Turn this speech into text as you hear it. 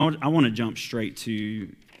I want to jump straight to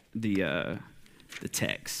the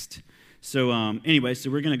text. So anyway, so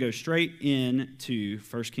we're going to go straight into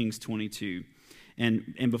 1 Kings 22.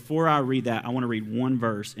 And before I read that, I want to read one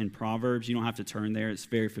verse in Proverbs. You don't have to turn there. It's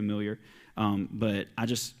very familiar. But I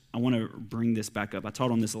want to bring this back up. I taught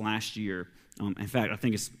on this last year. In fact, I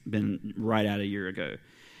think it's been right at a year ago.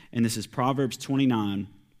 And this is Proverbs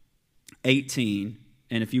 29:18.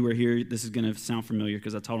 And if you were here, this is going to sound familiar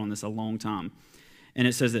because I taught on this a long time. And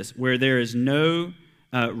it says this: where there is no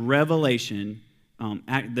revelation,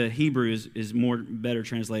 the Hebrew is better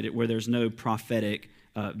translated, where there's no prophetic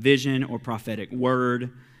vision or prophetic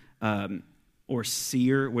word or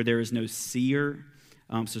seer, where there is no seer,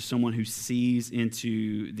 so someone who sees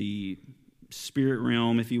into the spirit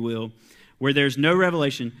realm, if you will. Where there's no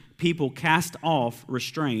revelation, people cast off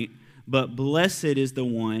restraint, but blessed is the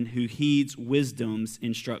one who heeds wisdom's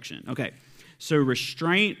instruction. Okay, so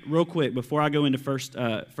restraint, real quick, before I go into First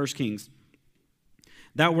Kings.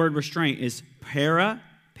 That word restraint is para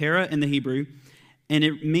in the Hebrew, and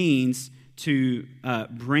it means to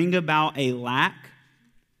bring about a lack,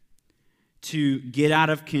 to get out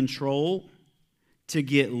of control, to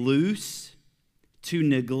get loose, to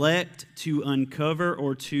neglect, to uncover,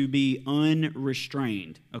 or to be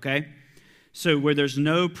unrestrained, okay? So where there's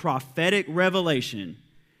no prophetic revelation,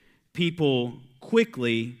 people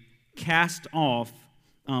quickly cast off,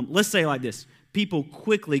 let's say it like this, people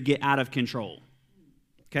quickly get out of control,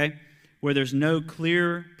 okay? Where there's no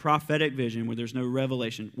clear prophetic vision, where there's no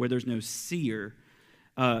revelation, where there's no seer,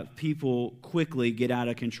 people quickly get out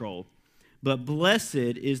of control. But blessed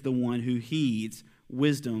is the one who heeds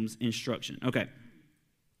wisdom's instruction. Okay,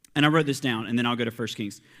 and I wrote this down, and then I'll go to 1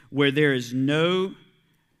 Kings. Where there is no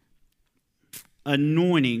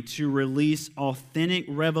anointing to release authentic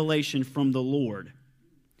revelation from the Lord,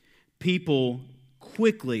 people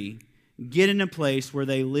quickly get in a place where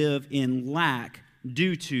they live in lack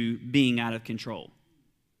due to being out of control.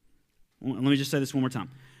 Let me just say this one more time.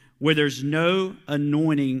 Where there's no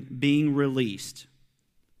anointing being released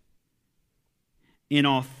in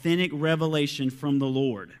authentic revelation from the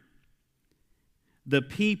Lord, the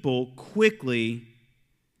people quickly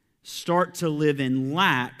start to live in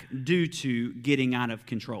lack due to getting out of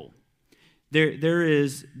control. There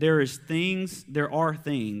are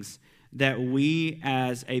things that we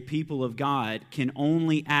as a people of God can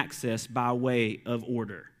only access by way of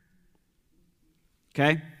order.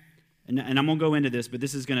 Okay? And I'm going to go into this, but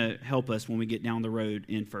this is going to help us when we get down the road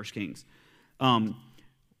in 1 Kings.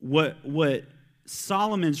 What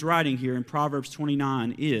Solomon's writing here in Proverbs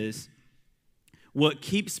 29 is what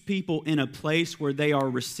keeps people in a place where they are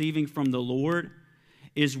receiving from the Lord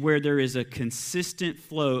is where there is a consistent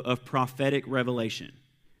flow of prophetic revelation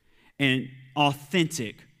and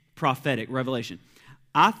authentic prophetic revelation.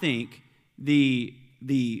 I think the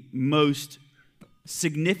most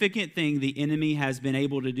significant thing the enemy has been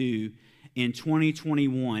able to do in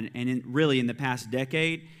 2021 and really in the past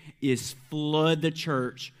decade is flood the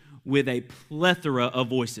church with a plethora of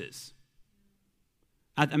voices.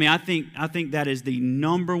 I think that is the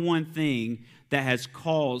number one thing that has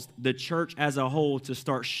caused the church as a whole to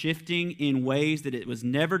start shifting in ways that it was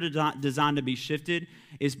never designed to be shifted,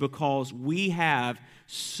 is because we have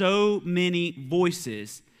so many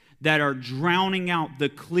voices that are drowning out the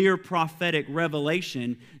clear prophetic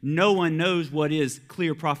revelation. No one knows what is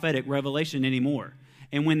clear prophetic revelation anymore.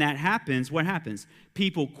 And when that happens, what happens?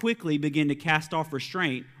 People quickly begin to cast off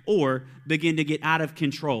restraint or begin to get out of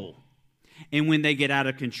control. And when they get out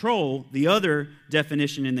of control, the other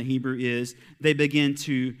definition in the Hebrew is they begin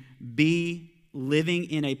to be living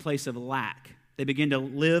in a place of lack. They begin to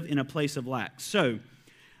live in a place of lack. So,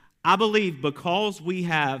 I believe because we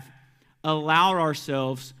have allowed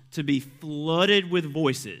ourselves to be flooded with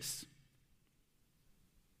voices,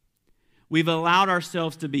 we've allowed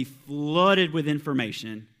ourselves to be flooded with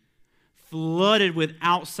information, flooded with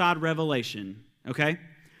outside revelation, okay?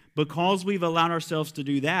 Because we've allowed ourselves to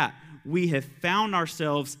do that, we have found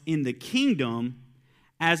ourselves in the kingdom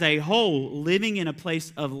as a whole living in a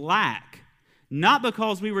place of lack. Not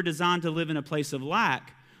because we were designed to live in a place of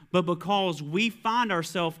lack, but because we find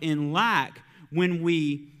ourselves in lack when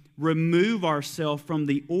we remove ourselves from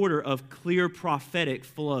the order of clear prophetic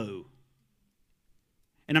flow.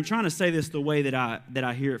 And I'm trying to say this the way that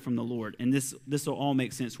I hear it from the Lord, and this will all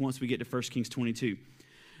make sense once we get to 1 Kings 22.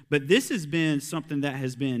 But this has been something that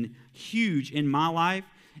has been huge in my life,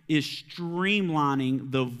 is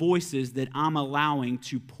streamlining the voices that I'm allowing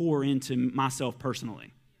to pour into myself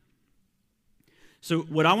personally. So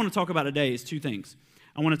what I want to talk about today is two things.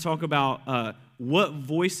 I want to talk about what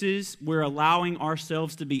voices we're allowing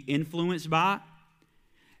ourselves to be influenced by,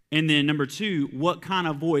 And then number two, what kind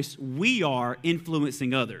of voice we are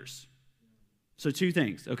influencing others. So two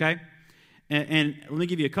things, okay? And let me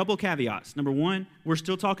give you a couple of caveats. Number one, we're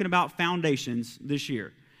still talking about foundations this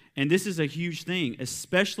year. And this is a huge thing,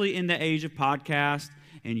 especially in the age of podcast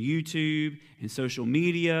and YouTube and social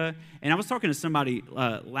media. And I was talking to somebody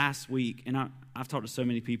last week, and I've talked to so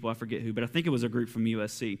many people, I forget who, but I think it was a group from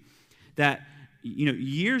USC, that,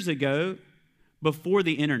 years ago, before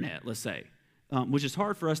the internet, let's say, which is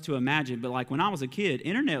hard for us to imagine, but like when I was a kid,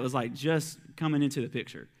 internet was like just coming into the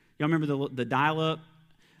picture. Y'all remember the dial-up?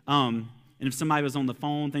 And if somebody was on the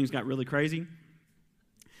phone, things got really crazy.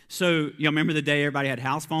 So y'all remember the day everybody had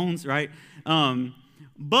house phones, right?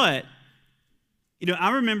 But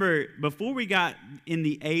I remember before we got in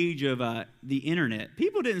the age of the internet,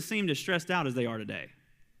 people didn't seem as stressed out as they are today.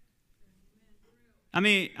 I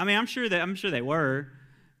mean, I'm sure they were,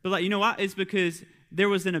 but like, you know what? It's because there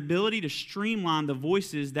was an ability to streamline the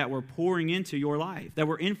voices that were pouring into your life, that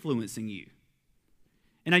were influencing you.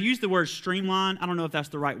 And I use the word streamline. I don't know if that's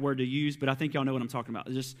the right word to use, but I think y'all know what I'm talking about.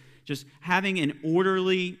 Just having an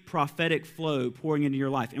orderly prophetic flow pouring into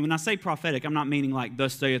your life. And when I say prophetic, I'm not meaning like,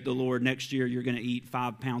 thus saith the Lord, next year you're going to eat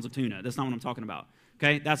 5 pounds of tuna. That's not what I'm talking about.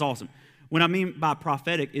 Okay? That's awesome. What I mean by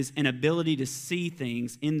prophetic is an ability to see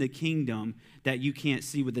things in the kingdom that you can't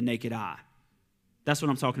see with the naked eye. That's what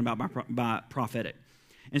I'm talking about by prophetic.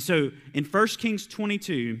 And so in 1 Kings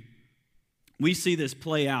 22, we see this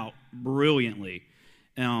play out brilliantly.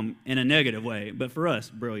 In a negative way, but for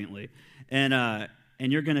us, brilliantly. And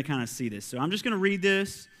you're going to kind of see this. So I'm just going to read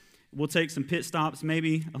this. We'll take some pit stops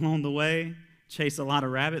maybe along the way, chase a lot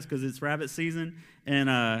of rabbits because it's rabbit season. And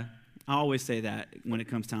I always say that when it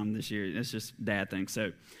comes time this year. It's just dad thing.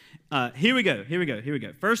 So here we go.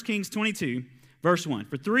 1 Kings 22, verse 1.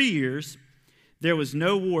 For 3 years, there was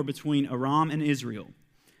no war between Aram and Israel.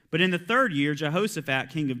 But in the 3rd year,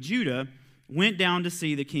 Jehoshaphat, king of Judah, went down to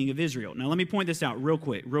see the king of Israel. Now, let me point this out real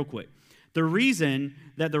quick. The reason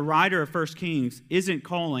that the writer of 1 Kings isn't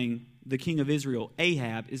calling the king of Israel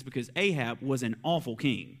Ahab is because Ahab was an awful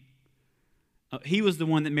king. He was the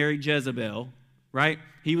one that married Jezebel, right?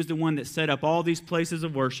 He was the one that set up all these places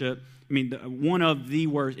of worship. I mean, one of the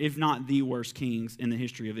worst, if not the worst kings in the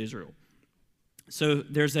history of Israel. So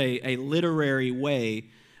there's a literary way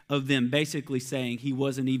of them basically saying he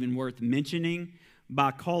wasn't even worth mentioning by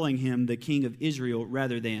calling him the king of Israel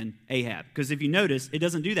rather than Ahab. Because if you notice, it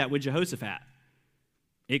doesn't do that with Jehoshaphat.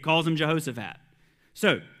 It calls him Jehoshaphat.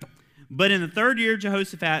 So, but in the 3rd year of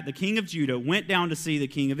Jehoshaphat, the king of Judah went down to see the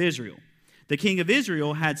king of Israel. The king of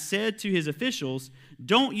Israel had said to his officials,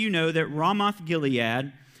 "Don't you know that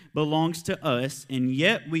Ramoth-Gilead belongs to us, and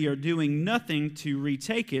yet we are doing nothing to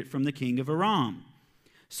retake it from the king of Aram?"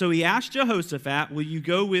 So he asked Jehoshaphat, "Will you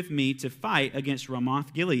go with me to fight against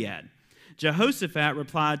Ramoth-Gilead?" Jehoshaphat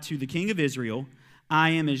replied to the king of Israel, "I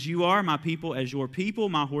am as you are, my people as your people,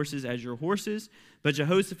 my horses as your horses." But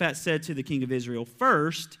Jehoshaphat said to the king of Israel,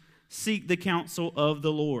 "First, seek the counsel of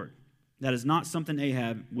the Lord." That is not something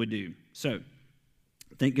Ahab would do. So,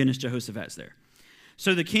 thank goodness Jehoshaphat's there.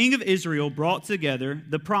 So the king of Israel brought together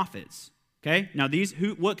the prophets. Okay, now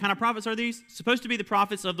what kind of prophets are these? Supposed to be the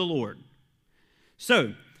prophets of the Lord.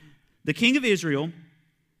 So, the king of Israel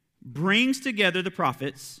brings together the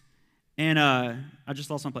prophets. And I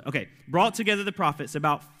just lost my place. Okay, brought together the prophets,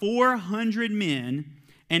 about 400 men,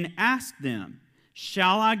 and asked them,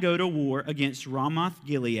 "Shall I go to war against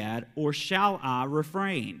Ramoth-Gilead, or shall I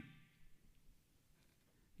refrain?"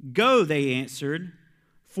 "Go," they answered,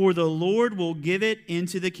 "for the Lord will give it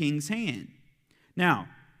into the king's hand." Now,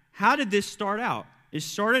 how did this start out? It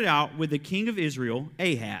started out with the king of Israel,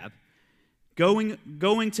 Ahab, going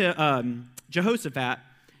to Jehoshaphat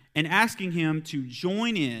and asking him to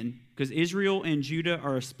join in, because Israel and Judah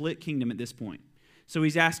are a split kingdom at this point. So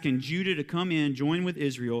he's asking Judah to come in, join with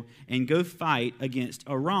Israel, and go fight against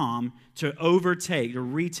Aram to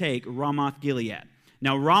retake Ramoth-Gilead.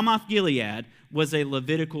 Now, Ramoth-Gilead was a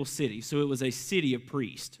Levitical city, so it was a city of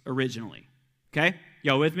priests originally. Okay?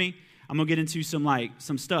 Y'all with me? I'm going to get into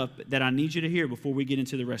some stuff that I need you to hear before we get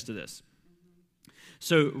into the rest of this.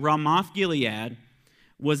 So Ramoth-Gilead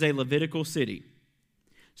was a Levitical city.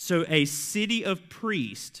 So a city of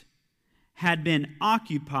priests had been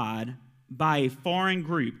occupied by a foreign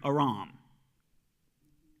group, Aram.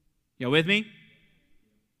 Y'all with me?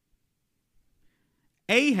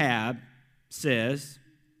 Ahab says,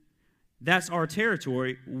 "That's our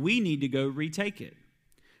territory. We need to go retake it."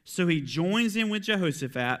 So he joins in with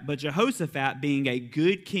Jehoshaphat, but Jehoshaphat, being a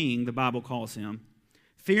good king, the Bible calls him,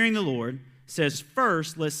 fearing the Lord, says,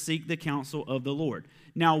 "First, let's seek the counsel of the Lord."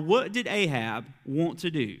 Now, what did Ahab want to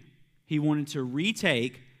do? He wanted to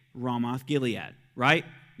retake Ramoth-Gilead, right?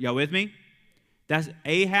 Y'all with me? That's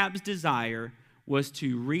Ahab's desire, was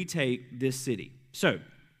to retake this city. So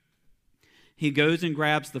he goes and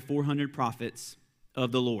grabs the 400 prophets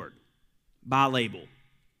of the Lord by label.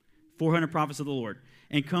 400 prophets of the Lord.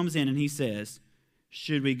 And comes in and he says,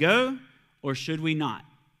 should we go or should we not?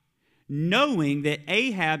 Knowing that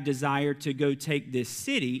Ahab desired to go take this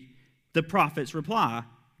city, the prophets reply,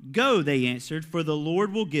 go, they answered, for the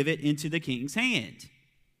Lord will give it into the king's hand.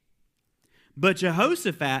 But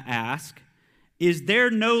Jehoshaphat asked, is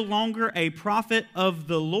there no longer a prophet of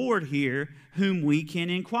the Lord here whom we can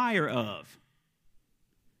inquire of?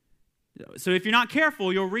 So if you're not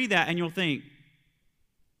careful, you'll read that and you'll think,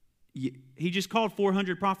 he just called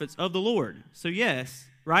 400 prophets of the Lord. So yes,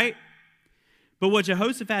 right? But what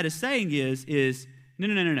Jehoshaphat is saying is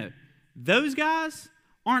no. Those guys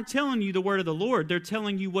aren't telling you the word of the Lord. They're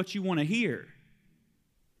telling you what you want to hear.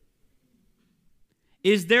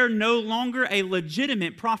 Is there no longer a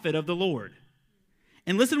legitimate prophet of the Lord?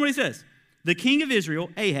 And listen to what he says. The king of Israel,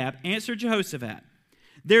 Ahab, answered Jehoshaphat,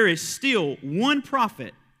 there is still one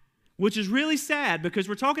prophet, which is really sad because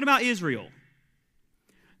we're talking about Israel.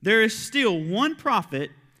 There is still one prophet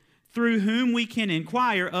through whom we can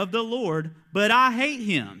inquire of the Lord, but I hate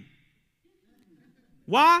him.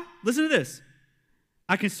 Why? Listen to this.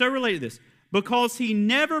 I can so relate to this. Because he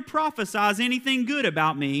never prophesies anything good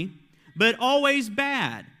about me, but always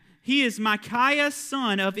bad. He is Micaiah,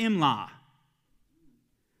 son of Imlah.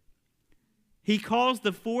 He calls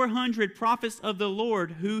the 400 prophets of the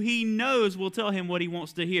Lord who he knows will tell him what he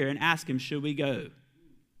wants to hear and ask him, should we go?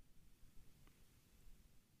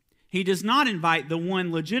 He does not invite the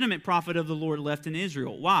one legitimate prophet of the Lord left in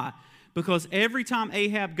Israel. Why? Because every time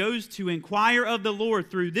Ahab goes to inquire of the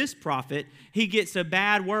Lord through this prophet, he gets a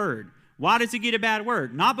bad word. Why does he get a bad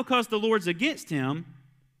word? Not because the Lord's against him,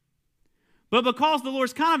 but because the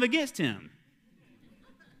Lord's kind of against him.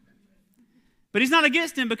 But he's not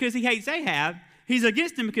against him because he hates Ahab. He's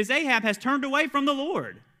against him because Ahab has turned away from the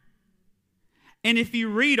Lord. And if you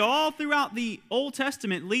read all throughout the Old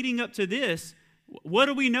Testament leading up to this, what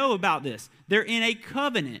do we know about this? They're in a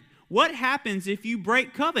covenant. What happens if you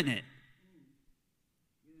break covenant?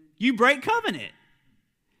 You break covenant.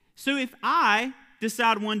 So if I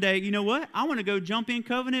decide one day, you know what? I want to go jump in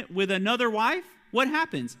covenant with another wife. What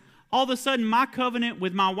happens? All of a sudden, my covenant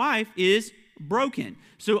with my wife is broken.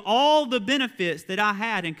 So all the benefits that I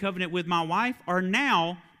had in covenant with my wife are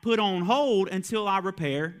now put on hold until I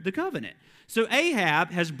repair the covenant. So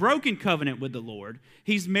Ahab has broken covenant with the Lord.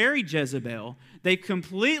 He's married Jezebel. They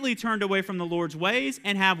completely turned away from the Lord's ways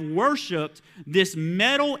and have worshiped this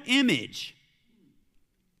metal image.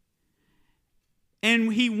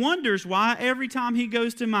 And he wonders why every time he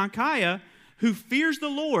goes to Micaiah, who fears the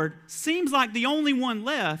Lord, seems like the only one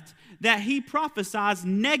left, that he prophesies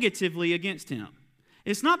negatively against him.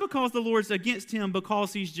 It's not because the Lord's against him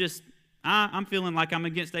because he's just, I'm feeling like I'm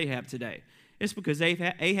against Ahab today. It's because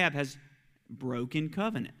Ahab has broken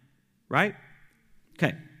covenant, right?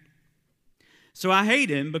 Okay. So I hate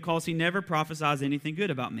him because he never prophesies anything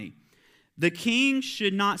good about me. The king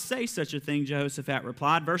should not say such a thing, Jehoshaphat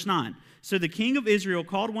replied. Verse 9. So the king of Israel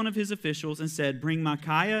called one of his officials and said, bring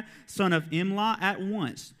Micaiah, son of Imlah, at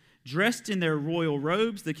once. Dressed in their royal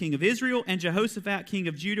robes, the king of Israel and Jehoshaphat, king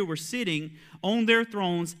of Judah, were sitting on their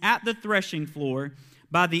thrones at the threshing floor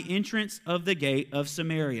by the entrance of the gate of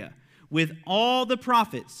Samaria, with all the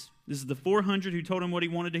prophets. This is the 400 who told him what he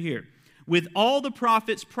wanted to hear. With all the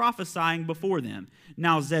prophets prophesying before them.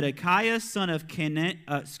 Now Zedekiah, son of Kenana,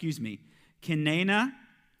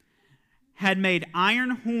 had made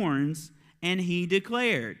iron horns, and he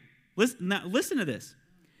declared. Listen to this.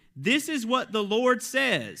 This is what the Lord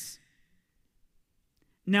says.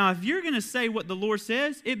 Now, if you're going to say what the Lord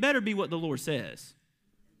says, it better be what the Lord says.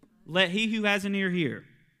 Let he who has an ear hear.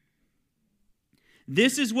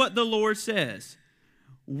 This is what the Lord says.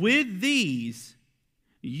 With these,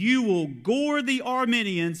 you will gore the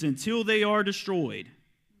Arameans until they are destroyed.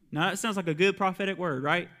 Now, that sounds like a good prophetic word,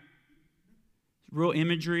 right? Real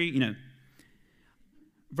imagery, you know.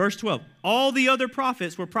 Verse 12. All the other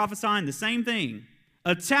prophets were prophesying the same thing.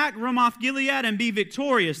 Attack Ramoth Gilead and be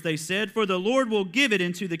victorious, they said, for the Lord will give it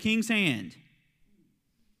into the king's hand.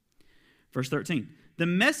 Verse 13. The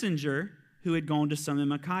messenger who had gone to summon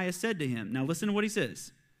Micaiah said to him, now listen to what he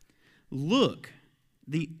says. Look,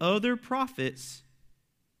 the other prophets,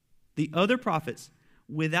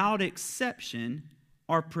 without exception,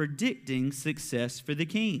 are predicting success for the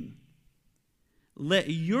king. Let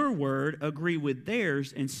your word agree with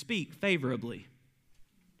theirs and speak favorably.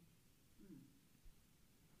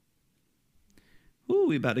 Ooh,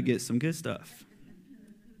 we about to get some good stuff.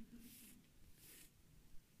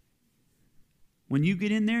 When you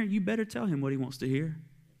get in there, you better tell him what he wants to hear.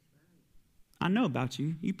 I know about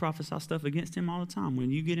you. You prophesy stuff against him all the time.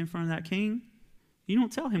 When you get in front of that king, you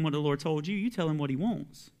don't tell him what the Lord told you. You tell him what he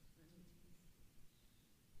wants.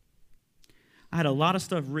 I had a lot of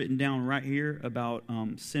stuff written down right here about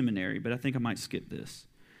seminary, but I think I might skip this.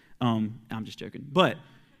 I'm just joking. But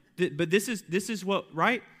this is what,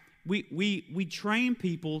 right? We train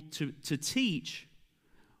people to teach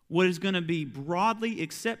what is going to be broadly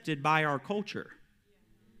accepted by our culture.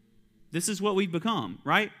 This is what we've become,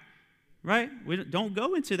 right? Right? Don't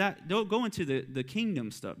go into that. Don't go into the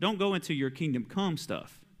kingdom stuff. Don't go into your kingdom come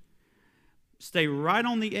stuff. Stay right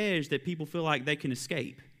on the edge that people feel like they can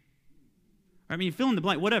escape. I mean, fill in the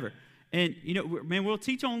blank, whatever. And, man, we'll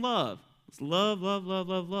teach on love. It's love, love, love,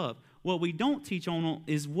 love, love. What we don't teach on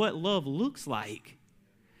is what love looks like.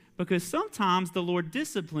 Because sometimes the Lord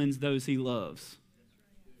disciplines those he loves.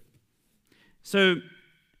 So,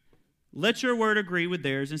 let your word agree with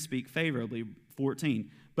theirs and speak favorably.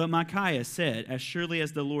 14. But Micaiah said, as surely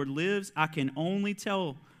as the Lord lives, I can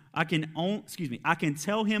tell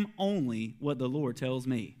him only what the Lord tells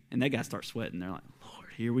me. And they got to start sweating. They're like, Lord,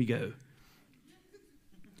 here we go.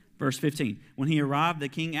 Verse 15. When he arrived, the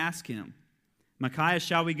king asked him, Micaiah,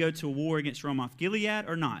 shall we go to war against Ramoth Gilead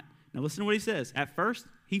or not? Now listen to what he says. At first,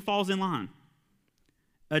 he falls in line.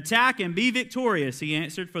 Attack and be victorious, he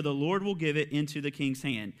answered, for the Lord will give it into the king's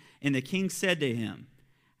hand. And the king said to him,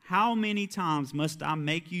 how many times must I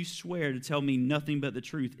make you swear to tell me nothing but the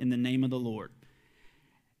truth in the name of the Lord?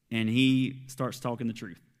 And he starts talking the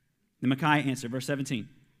truth. Then Micaiah answered, verse 17,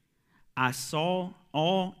 I saw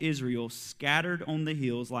all Israel scattered on the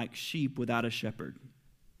hills like sheep without a shepherd.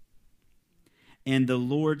 And the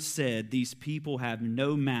Lord said, these people have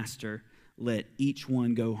no master. Let each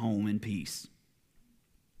one go home in peace.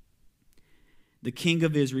 The king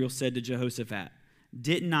of Israel said to Jehoshaphat,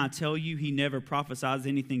 didn't I tell you he never prophesies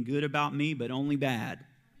anything good about me, but only bad?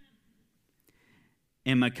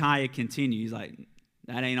 And Micaiah continues, he's like,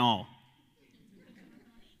 that ain't all.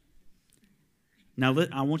 Now,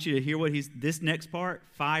 I want you to hear what this next part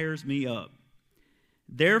fires me up.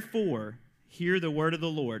 Therefore, hear the word of the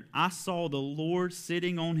Lord. I saw the Lord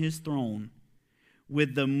sitting on his throne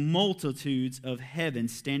with the multitudes of heaven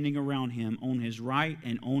standing around him on his right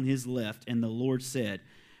and on his left. And the Lord said,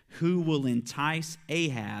 who will entice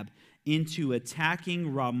Ahab into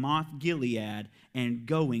attacking Ramoth Gilead and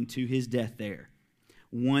going to his death there?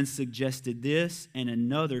 One suggested this and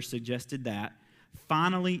another suggested that.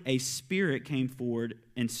 Finally, a spirit came forward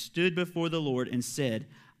and stood before the Lord and said,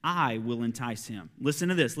 I will entice him. Listen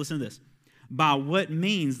to this, listen to this. By what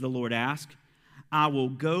means, the Lord asked, I will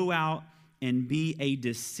go out and be a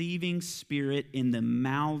deceiving spirit in the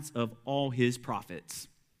mouths of all his prophets.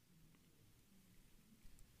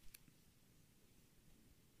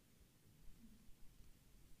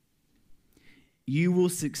 You will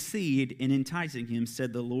succeed in enticing him,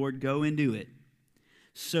 said the Lord. Go and do it.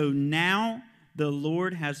 So now the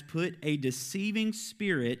Lord has put a deceiving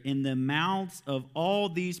spirit in the mouths of all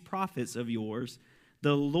these prophets of yours.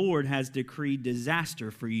 The Lord has decreed disaster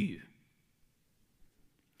for you.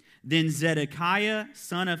 Then Zedekiah,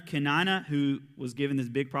 son of Kenana, who was given this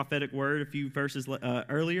big prophetic word a few verses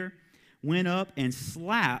earlier, went up and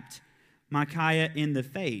slapped Micaiah in the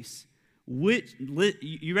face.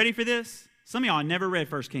 You ready for this? Some of y'all never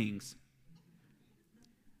read 1 Kings.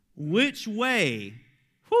 Which way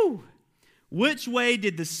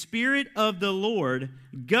did the Spirit of the Lord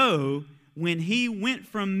go when he went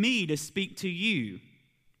from me to speak to you?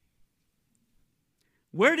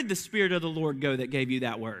 Where did the Spirit of the Lord go that gave you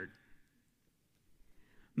that word?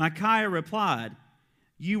 Micaiah replied,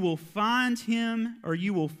 you will find him, or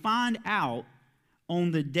you will find out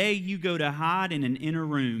on the day you go to hide in an inner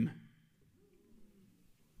room.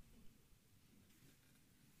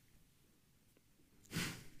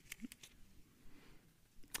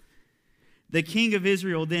 The king of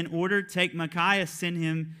Israel then ordered, take Micaiah, send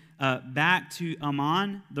him back to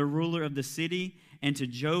Amon, the ruler of the city, and to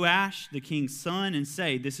Joash, the king's son, and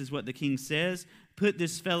say, this is what the king says, put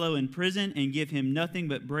this fellow in prison and give him nothing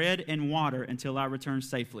but bread and water until I return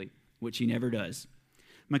safely, which he never does.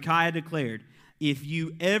 Micaiah declared, if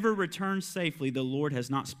you ever return safely, the Lord has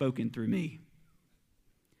not spoken through me.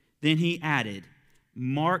 Then he added,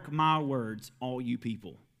 mark my words, all you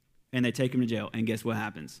people. And they take him to jail, and guess what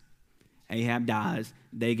happens? Ahab dies.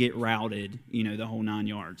 They get routed, the whole 9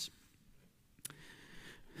 yards.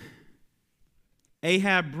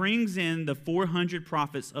 Ahab brings in the 400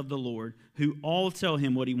 prophets of the Lord who all tell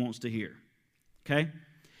him what he wants to hear. Okay?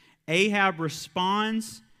 Ahab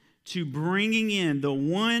responds to bringing in the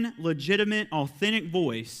one legitimate, authentic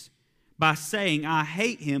voice by saying, I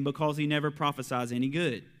hate him because he never prophesies any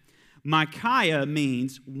good. Micaiah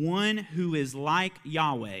means one who is like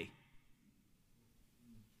Yahweh.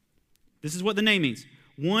 This is what the name means.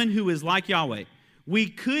 One who is like Yahweh. We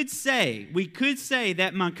could say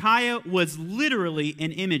that Micaiah was literally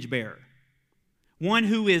an image bearer. One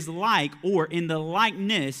who is like or in the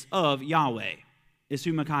likeness of Yahweh is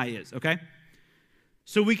who Micaiah is, okay?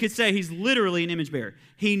 So we could say he's literally an image bearer.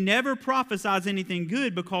 He never prophesies anything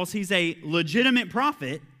good because he's a legitimate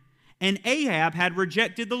prophet, and Ahab had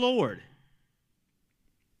rejected the Lord.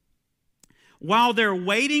 While they're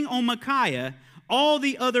waiting on Micaiah, all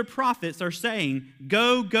the other prophets are saying,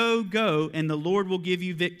 go, go, go, and the Lord will give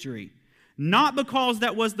you victory. Not because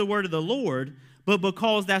that was the word of the Lord, but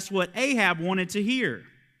because that's what Ahab wanted to hear.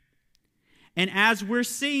 And as we're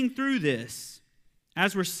seeing through this,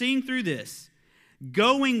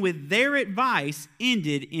 going with their advice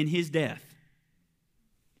ended in his death.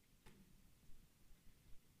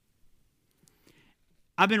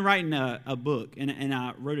 I've been writing a book, and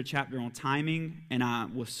I wrote a chapter on timing, and I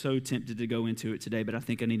was so tempted to go into it today, but I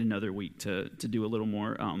think I need another week to do a little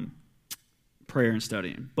more prayer and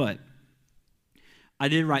studying. But I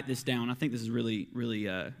did write this down. I think this is really, really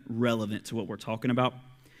relevant to what we're talking about.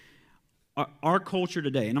 Our culture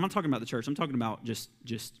today, and I'm not talking about the church, I'm talking about just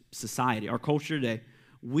society. Our culture today,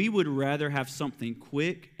 we would rather have something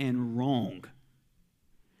quick and wrong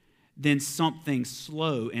than something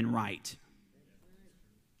slow and right.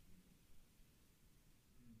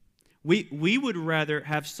 We would rather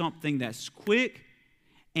have something that's quick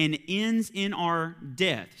and ends in our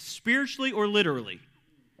death, spiritually or literally,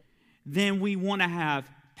 than we want to have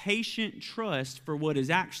patient trust for what is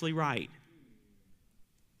actually right.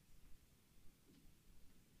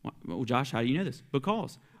 Well, Josh, how do you know this?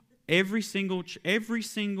 Because every single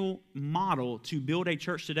model to build a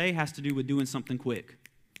church today has to do with doing something quick.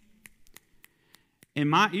 And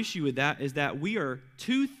my issue with that is that we are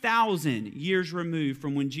 2,000 years removed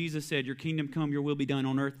from when Jesus said, your kingdom come, your will be done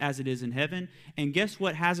on earth as it is in heaven. And guess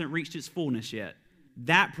what hasn't reached its fullness yet?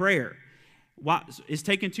 That prayer. It's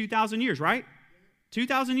taken 2,000 years, right?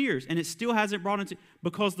 2,000 years, and it still hasn't brought into,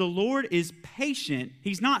 because the Lord is patient.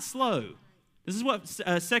 He's not slow. This is what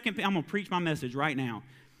I'm going to preach my message right now.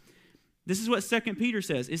 This is what 2 Peter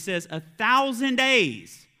says. It says, 1,000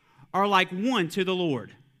 days are like one to the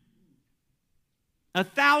Lord.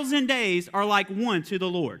 1,000 days are like one to the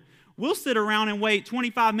Lord. We'll sit around and wait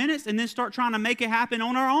 25 minutes and then start trying to make it happen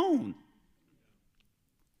on our own.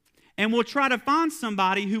 And we'll try to find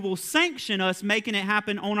somebody who will sanction us making it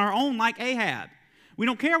happen on our own like Ahab. We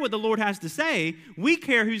don't care what the Lord has to say. We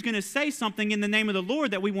care who's going to say something in the name of the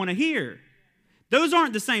Lord that we want to hear. Those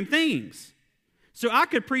aren't the same things. So I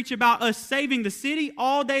could preach about us saving the city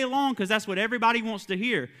all day long because that's what everybody wants to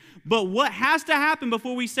hear. But what has to happen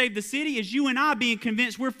before we save the city is you and I being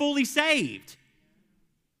convinced we're fully saved.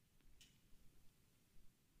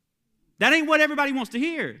 That ain't what everybody wants to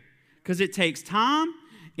hear, because it takes time,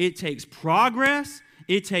 it takes progress,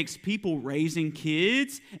 it takes people raising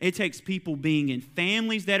kids, it takes people being in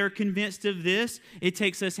families that are convinced of this, it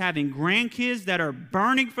takes us having grandkids that are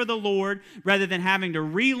burning for the Lord rather than having to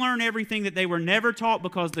relearn everything that they were never taught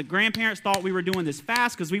because the grandparents thought we were doing this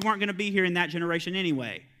fast because we weren't going to be here in that generation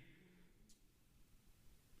anyway.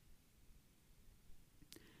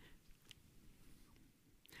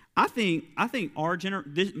 I think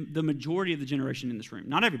the majority of the generation in this room,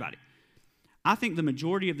 not everybody, I think the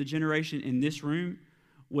majority of the generation in this room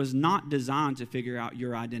was not designed to figure out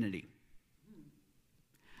your identity.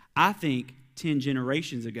 I think 10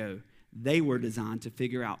 generations ago, they were designed to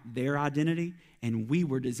figure out their identity, and we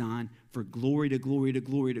were designed for glory to glory to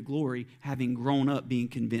glory to glory, having grown up being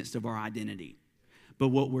convinced of our identity. But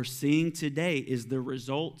what we're seeing today is the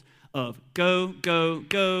result of go, go,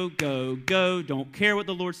 go, go, go. Don't care what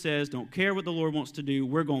the Lord says. Don't care what the Lord wants to do.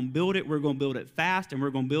 We're going to build it. We're going to build it fast, and we're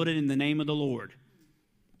going to build it in the name of the Lord.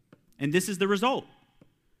 And this is the result,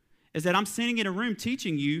 is that I'm sitting in a room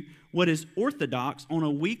teaching you what is orthodox on a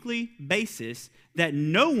weekly basis that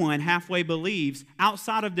no one halfway believes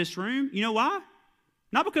outside of this room. You know why?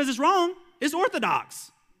 Not because it's wrong. It's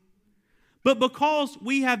orthodox. But because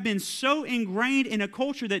we have been so ingrained in a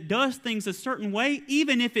culture that does things a certain way,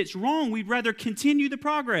 even if it's wrong, we'd rather continue the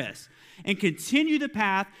progress and continue the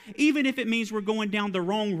path, even if it means we're going down the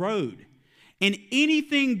wrong road. And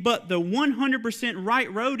anything but the 100%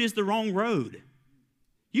 right road is the wrong road.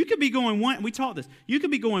 You could be going we taught this, you could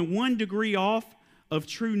be going 1 degree off of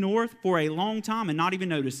true north for a long time and not even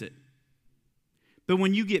notice it. But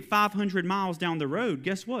when you get 500 miles down the road,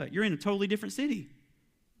 guess what? You're in a totally different city.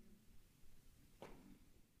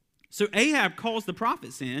 So Ahab calls the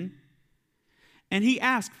prophets in, and he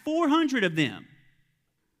asked 400 of them.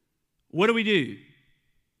 What do we do?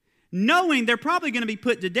 Knowing they're probably going to be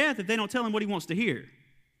put to death if they don't tell him what he wants to hear.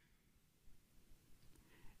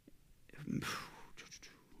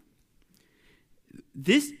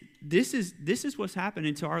 This is what's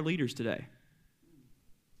happening to our leaders today.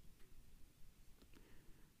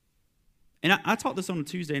 And I taught this on a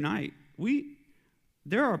Tuesday night.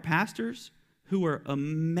 There are pastors who are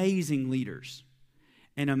amazing leaders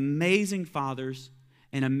and amazing fathers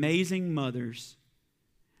and amazing mothers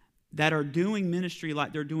that are doing ministry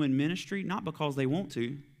like they're doing ministry, not because they want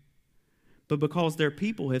to, but because their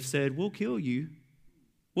people have said, we'll kill you.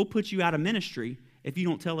 We'll put you out of ministry if you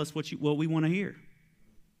don't tell us what we want to hear.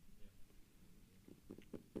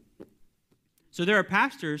 So there are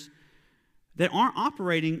pastors that aren't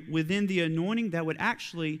operating within the anointing that would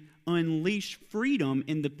actually unleash freedom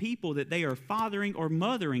in the people that they are fathering or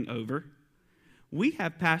mothering over. We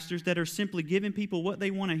have pastors that are simply giving people what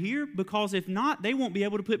they want to hear, because if not, they won't be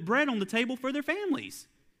able to put bread on the table for their families.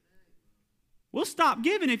 We'll stop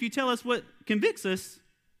giving if you tell us what convicts us.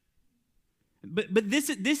 But this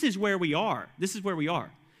is where we are. This is where we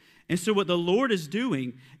are. And so what the Lord is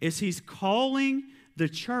doing is he's calling the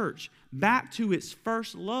church back to its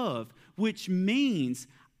first love, which means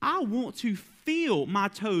I want to feel my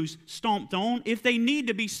toes stomped on if they need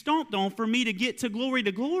to be stomped on for me to get to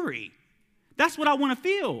glory. That's what I want to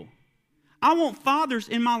feel. I want fathers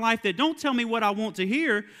in my life that don't tell me what I want to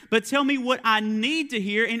hear, but tell me what I need to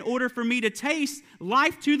hear in order for me to taste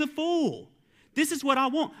life to the full. This is what I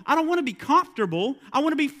want. I don't want to be comfortable. I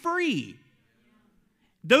want to be free.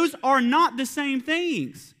 Those are not the same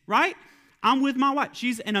things, right? I'm with my wife.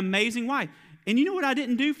 She's an amazing wife. And you know what I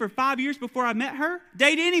didn't do for 5 years before I met her?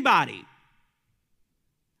 Date anybody.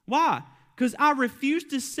 Why? Because I refused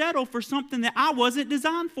to settle for something that I wasn't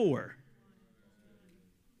designed for.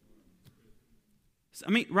 I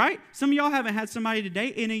mean, right? Some of y'all haven't had somebody to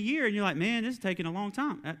date in a year, and you're like, man, this is taking a long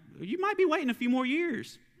time. You might be waiting a few more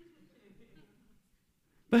years.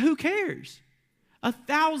 But who cares?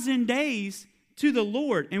 1,000 days to the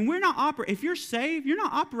Lord. And we're not if you're saved, you're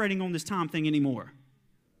not operating on this time thing anymore.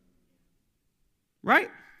 Right?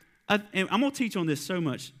 And I'm going to teach on this so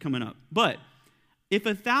much coming up. But if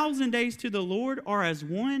 1,000 days to the Lord are as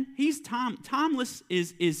one, he's timeless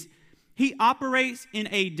he operates in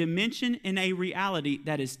a dimension, in a reality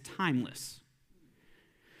that is timeless.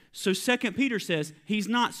 So 2 Peter says he's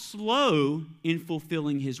not slow in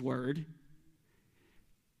fulfilling his word,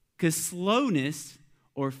 because slowness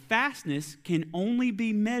or fastness can only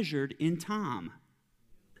be measured in time.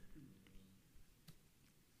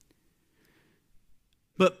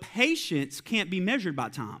 But patience can't be measured by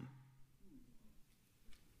time.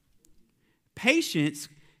 Patience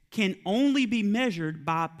can only be measured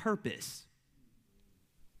by purpose.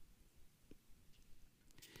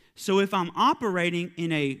 So if I'm operating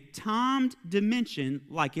in a timed dimension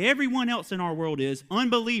like everyone else in our world is,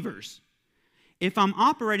 unbelievers, if I'm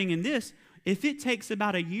operating in this, if it takes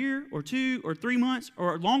about a year or 2 or 3 months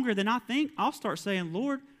or longer than I think, I'll start saying,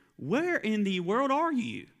 Lord, where in the world are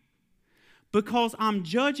you? Because I'm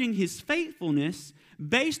judging his faithfulness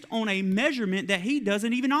based on a measurement that he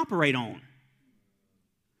doesn't even operate on.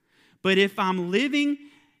 But if I'm living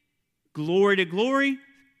glory to glory,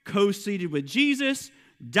 co-seated with Jesus,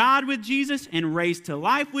 died with Jesus, and raised to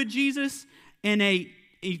life with Jesus in an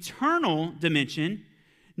eternal dimension,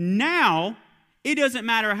 now it doesn't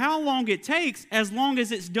matter how long it takes as long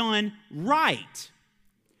as it's done right.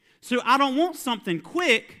 So I don't want something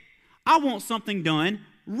quick. I want something done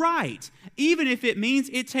right. Even if it means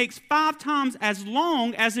it takes 5 times as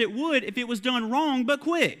long as it would if it was done wrong but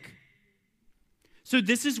quick. So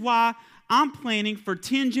this is why I'm planning for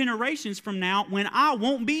 10 generations from now when I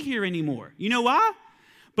won't be here anymore. You know why?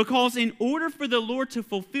 Because in order for the Lord to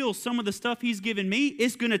fulfill some of the stuff he's given me,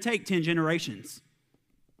 it's going to take 10 generations.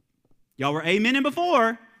 Y'all were amening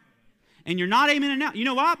before, and you're not amening now. You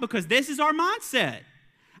know why? Because this is our mindset.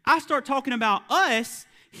 I start talking about us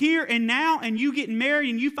here and now, and you getting married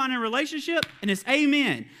and you finding a relationship, and it's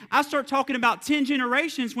amen. I start talking about 10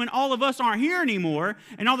 generations when all of us aren't here anymore,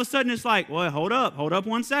 and all of a sudden it's like, well, hold up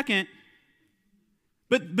 1 second.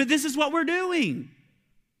 But this is what we're doing.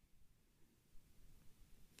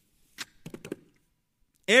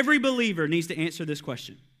 Every believer needs to answer this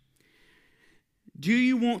question. Do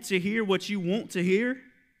you want to hear what you want to hear,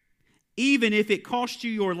 even if it costs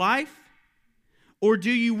you your life? Or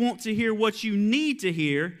do you want to hear what you need to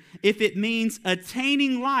hear if it means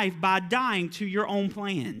attaining life by dying to your own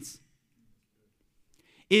plans?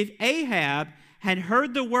 If Ahab had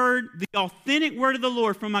heard the word, the authentic word of the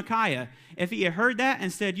Lord from Micaiah, if he had heard that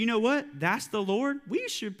and said, you know what, that's the Lord, we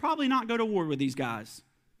should probably not go to war with these guys.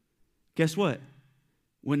 Guess what?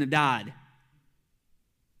 Wouldn't have died.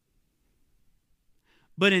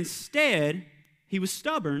 But instead, he was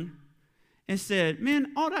stubborn and said,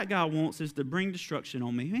 man, all that guy wants is to bring destruction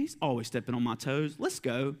on me. Man, he's always stepping on my toes. Let's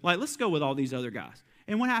go. Let's go with all these other guys.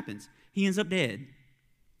 And what happens? He ends up dead.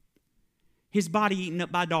 His body eaten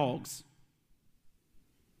up by dogs.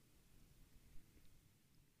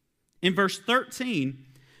 In verse 13,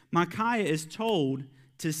 Micaiah is told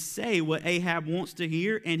to say what Ahab wants to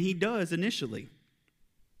hear, and he does initially.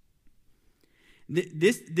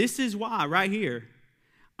 This is why, right here,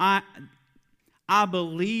 I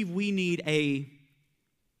believe we need a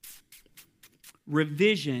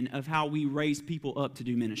revision of how we raise people up to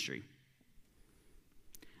do ministry.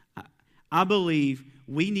 I believe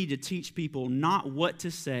we need to teach people not what to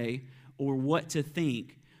say or what to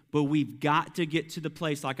think, but we've got to get to the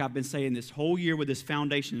place, like I've been saying this whole year with this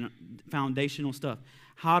foundational stuff,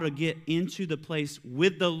 how to get into the place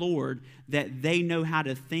with the Lord that they know how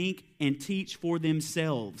to think and teach for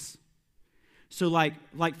themselves. So like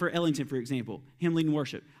for Ellington, for example, him leading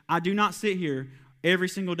worship. I do not sit here every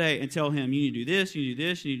single day and tell him, you need to do this, you need to do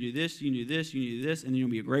this, you need to do this, you need to do this, you need to do this, and then you'll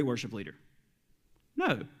be a great worship leader.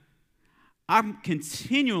 No. I'm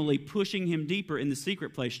continually pushing him deeper in the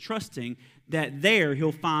secret place, trusting that there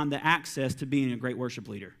he'll find the access to being a great worship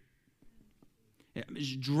leader.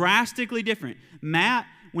 It's drastically different. Matt,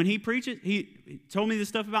 when he preaches, he told me this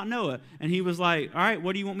stuff about Noah, and he was like, all right,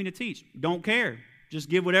 what do you want me to teach? Don't care. Just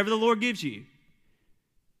give whatever the Lord gives you.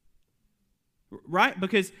 Right?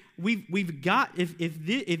 Because we've got,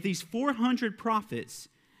 if these 400 prophets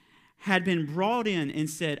had been brought in and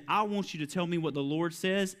said, I want you to tell me what the Lord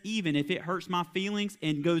says, even if it hurts my feelings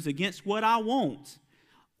and goes against what I want,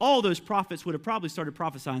 all those prophets would have probably started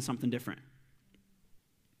prophesying something different.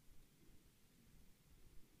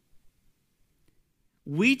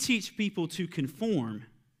 We teach people to conform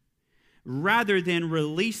rather than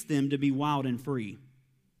release them to be wild and free.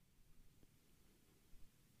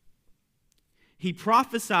 He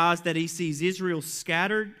prophesies that he sees Israel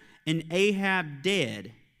scattered and Ahab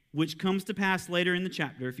dead, which comes to pass later in the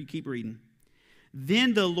chapter if you keep reading.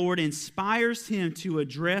 Then the Lord inspires him to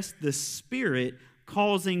address the spirit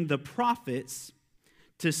causing the prophets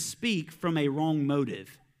to speak from a wrong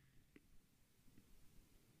motive.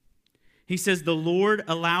 He says the Lord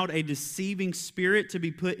allowed a deceiving spirit to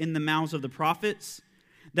be put in the mouths of the prophets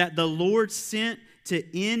that the Lord sent to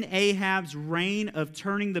end Ahab's reign of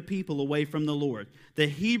turning the people away from the Lord. The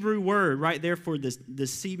Hebrew word right there for this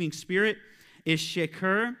deceiving spirit is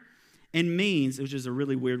sheker, and means, which is a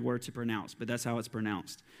really weird word to pronounce, but that's how it's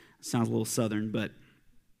pronounced. It sounds a little southern, but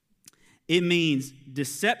it means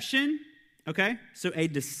deception, okay? So a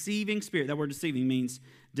deceiving spirit. That word deceiving means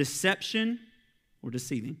deception or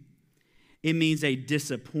deceiving. It means a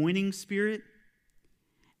disappointing spirit,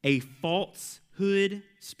 a falsehood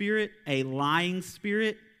spirit, a lying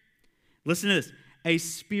spirit. Listen to this. A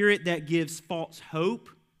spirit that gives false hope.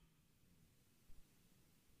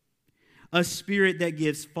 A spirit that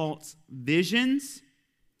gives false visions.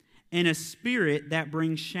 And a spirit that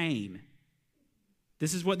brings shame.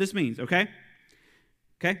 This is what this means, okay?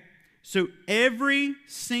 Okay? So every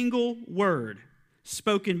single word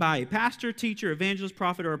spoken by a pastor, teacher, evangelist,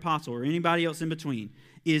 prophet, or apostle, or anybody else in between,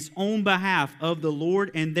 is on behalf of the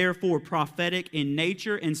Lord and therefore prophetic in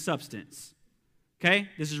nature and substance. Okay?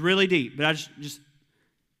 This is really deep, but I just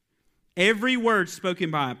every word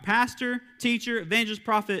spoken by a pastor, teacher, evangelist,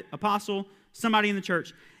 prophet, apostle, somebody in the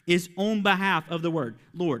church is on behalf of the word.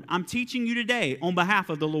 Lord, I'm teaching you today on behalf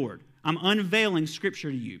of the Lord. I'm unveiling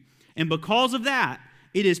scripture to you. And because of that,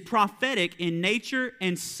 it is prophetic in nature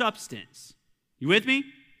and substance. You with me?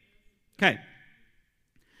 Okay.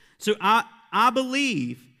 So I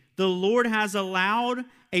believe the Lord has allowed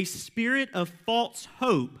a spirit of false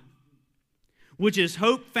hope, which is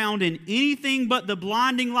hope found in anything but the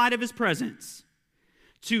blinding light of his presence,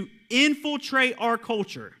 to infiltrate our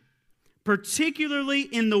culture, particularly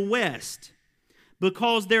in the West,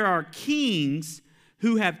 because there are kings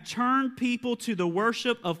who have turned people to the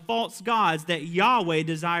worship of false gods that Yahweh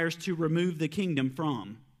desires to remove the kingdom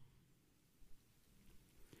from.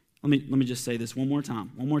 Let me just say this one more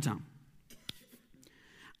time.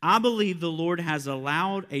 I believe the Lord has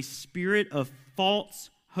allowed a spirit of false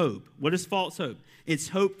hope. What is false hope? It's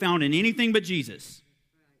hope found in anything but Jesus.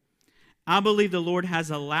 I believe the Lord has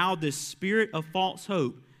allowed this spirit of false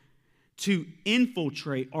hope to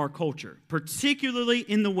infiltrate our culture, particularly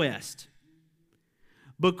in the West,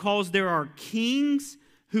 because there are kings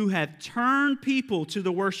who have turned people to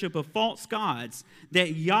the worship of false gods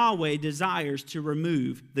that Yahweh desires to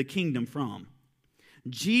remove the kingdom from.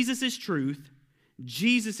 Jesus is truth,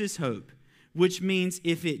 Jesus is hope, which means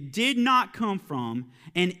if it did not come from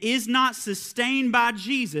and is not sustained by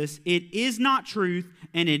Jesus, it is not truth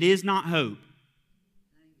and it is not hope.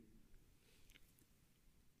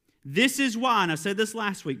 This is why, and I said this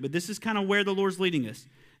last week, but this is kind of where the Lord's leading us.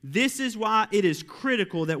 This is why it is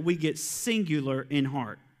critical that we get singular in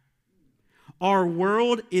heart. Our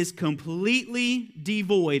world is completely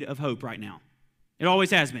devoid of hope right now. It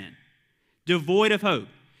always has been. Devoid of hope.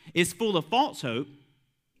 It's full of false hope,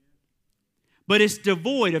 but it's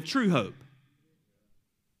devoid of true hope.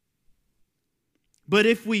 But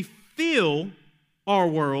if we fill our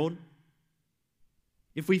world,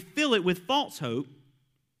 if we fill it with false hope,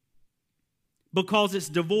 because it's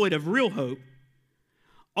devoid of real hope,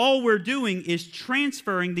 all we're doing is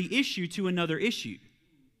transferring the issue to another issue.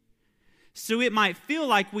 So it might feel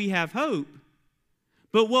like we have hope,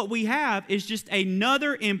 but what we have is just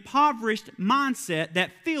another impoverished mindset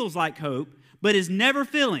that feels like hope, but is never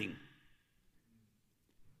filling.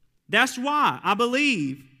 That's why I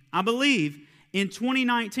believe in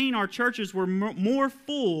 2019 our churches were more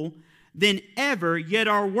full than ever, yet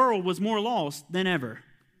our world was more lost than ever.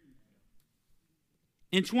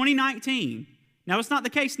 In 2019, now it's not the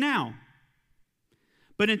case now,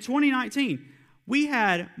 but in 2019, we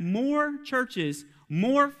had more churches,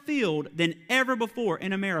 more filled than ever before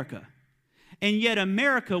in America. And yet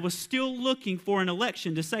America was still looking for an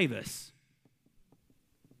election to save us.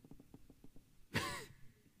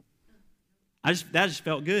 That just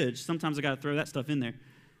felt good. Sometimes I got to throw that stuff in there.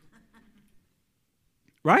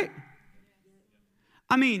 Right?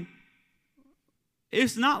 I mean,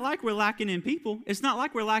 it's not like we're lacking in people. It's not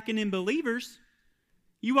like we're lacking in believers.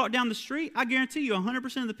 You walk down the street, I guarantee you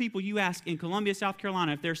 100% of the people you ask in Columbia, South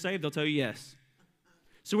Carolina, if they're saved, they'll tell you yes.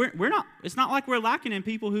 So we're not, it's not like we're lacking in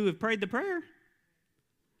people who have prayed the prayer.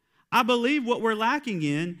 I believe what we're lacking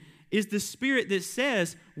in is the spirit that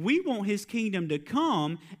says we want his kingdom to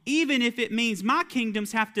come, even if it means my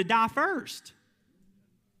kingdoms have to die first.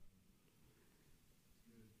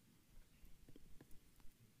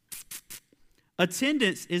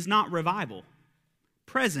 Attendance is not revival.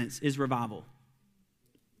 Presence is revival.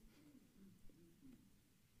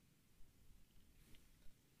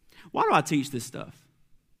 Why do I teach this stuff?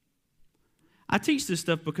 I teach this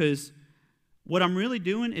stuff because what I'm really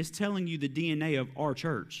doing is telling you the DNA of our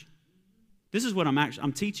church. This is what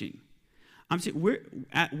I'm teaching.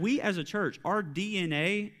 We as a church, our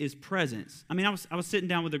DNA is presence. I mean, I was sitting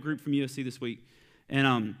down with a group from USC this week,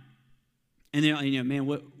 and they're man,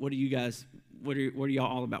 what are you guys? What are y'all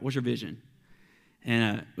all about? What's your vision?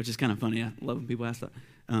 And which is kind of funny. I love when people ask that.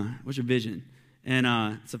 What's your vision?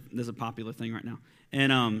 And there's a popular thing right now.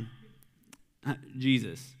 And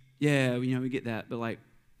Jesus. Yeah, we get that. But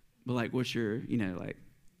what's your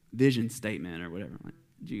vision statement or whatever? Like,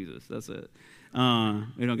 Jesus, that's it.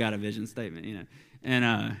 We don't got a vision statement,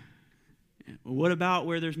 And what about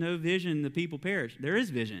where there's no vision, the people perish? There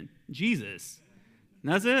is vision. Jesus.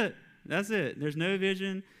 That's it. There's no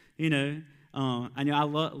vision, I know I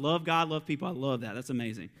love God, love people. I love that. That's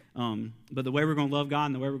amazing. But the way we're going to love God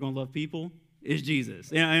and the way we're going to love people is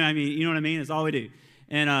Jesus. You know what I mean? It's all we do.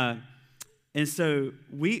 And so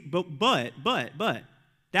but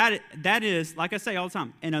that is, like I say all the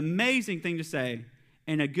time, an amazing thing to say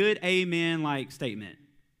and a good amen-like statement.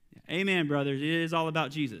 Amen, brothers. It is all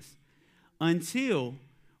about Jesus. Until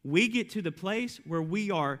we get to the place where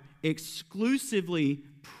we are exclusively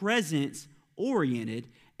presence-oriented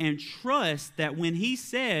and trust that when he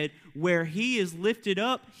said, where he is lifted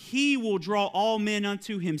up, he will draw all men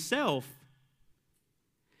unto himself.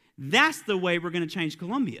 That's the way we're going to change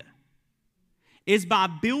Columbia. Is by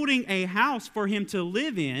building a house for him to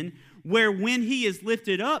live in, where when he is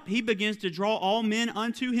lifted up, he begins to draw all men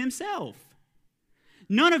unto himself.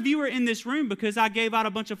 None of you are in this room because I gave out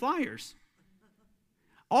a bunch of flyers.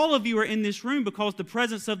 All of you are in this room because the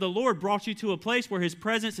presence of the Lord brought you to a place where his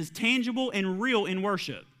presence is tangible and real in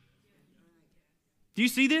worship. Do you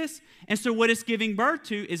see this? And so what it's giving birth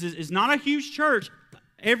to is not a huge church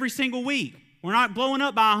every single week. We're not blowing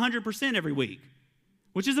up by 100% every week,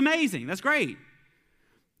 which is amazing. That's great.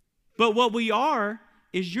 But what we are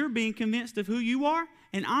is you're being convinced of who you are,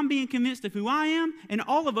 and I'm being convinced of who I am, and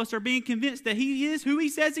all of us are being convinced that he is who he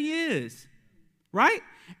says he is. Right?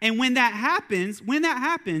 And when that happens,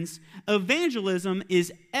 evangelism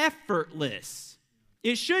is effortless.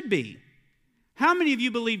 It should be. How many of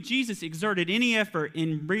you believe Jesus exerted any effort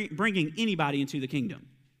in bringing anybody into the kingdom?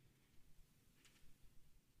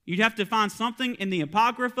 You'd have to find something in the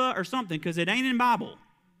Apocrypha or something, because it ain't in the Bible.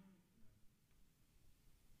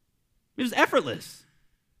 It was effortless.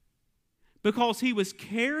 Because he was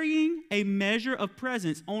carrying a measure of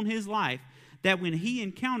presence on his life that when he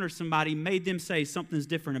encountered somebody made them say something's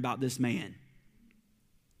different about this man.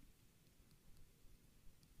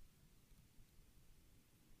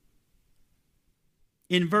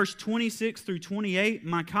 In verse 26 through 28,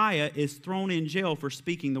 Micaiah is thrown in jail for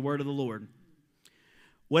speaking the word of the Lord.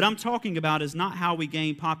 What I'm talking about is not how we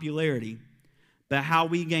gain popularity, but how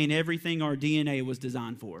we gain everything our DNA was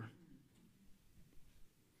designed for.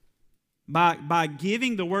 By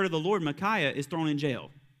giving the word of the Lord, Micaiah is thrown in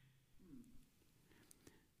jail.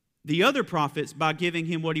 The other prophets, by giving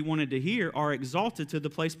him what he wanted to hear, are exalted to the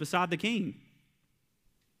place beside the king.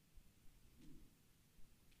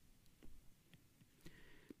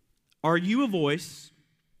 Are you a voice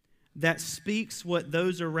that speaks what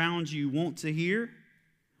those around you want to hear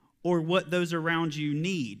or what those around you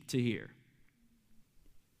need to hear?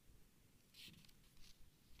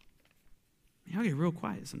 Y'all get real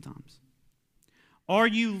quiet sometimes. Are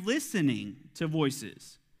you listening to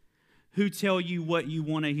voices who tell you what you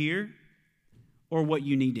want to hear or what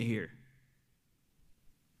you need to hear?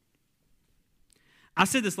 I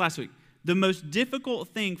said this last week. The most difficult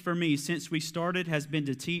thing for me since we started has been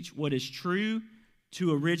to teach what is true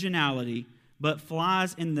to originality but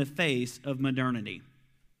flies in the face of modernity.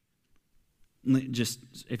 Just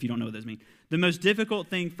if you don't know what this means. The most difficult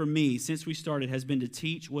thing for me since we started has been to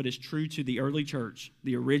teach what is true to the early church,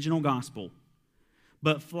 the original gospel,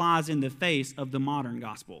 but flies in the face of the modern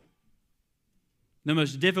gospel. The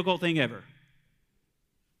most difficult thing ever.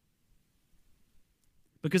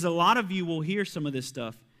 Because a lot of you will hear some of this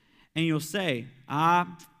stuff and you'll say,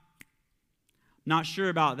 I'm not sure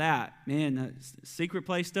about that. Man, that secret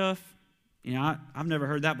place stuff, I've never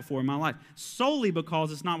heard that before in my life. Solely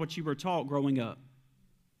because it's not what you were taught growing up.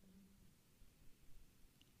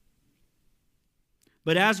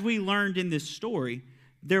 But as we learned in this story,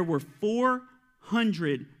 there were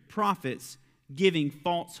 400 prophets giving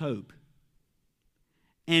false hope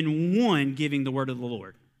and one giving the word of the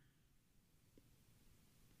Lord.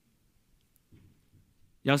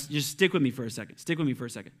 Y'all just stick with me for a second.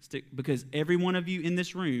 Because every one of you in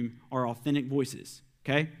this room are authentic voices,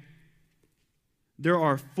 okay? There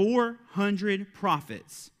are 400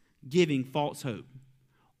 prophets giving false hope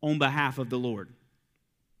on behalf of the Lord.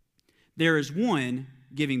 There is one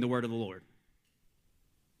giving the word of the Lord.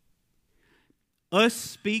 Us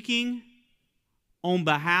speaking on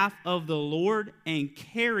behalf of the Lord and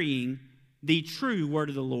carrying the true word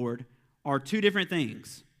of the Lord are two different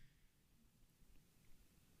things.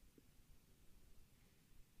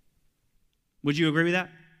 Would you agree with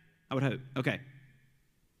that? I would hope. Okay.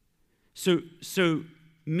 So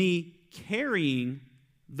me carrying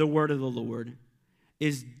the word of the Lord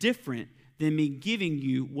is different than me giving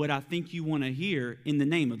you what I think you want to hear in the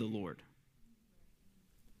name of the Lord.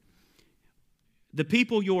 The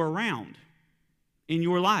people you're around in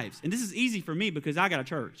your lives, and this is easy for me because I got a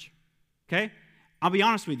church, okay? I'll be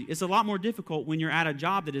honest with you. It's a lot more difficult when you're at a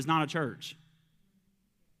job that is not a church,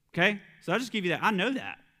 okay? So I'll just give you that. I know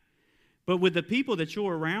that. But with the people that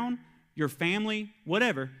you're around, your family,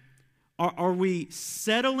 whatever, are we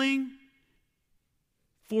settling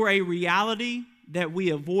for a reality that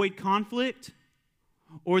we avoid conflict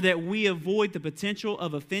or that we avoid the potential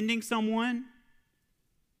of offending someone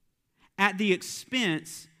at the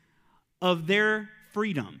expense of their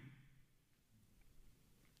freedom?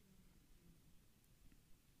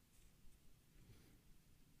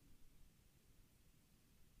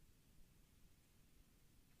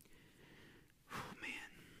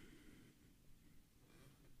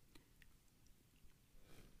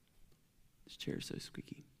 Chair is so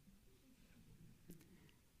squeaky.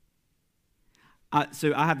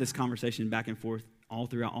 So I have this conversation back and forth all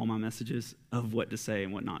throughout all my messages of what to say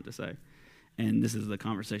and what not to say. And this is the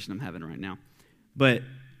conversation I'm having right now. But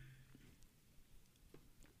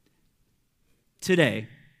today,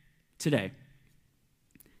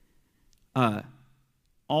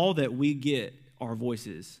 all that we get are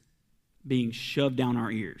voices being shoved down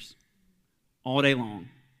our ears all day long,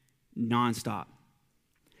 nonstop.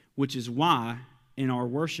 Which is why in our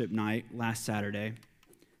worship night last Saturday,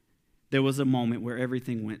 there was a moment where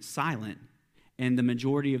everything went silent and the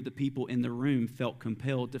majority of the people in the room felt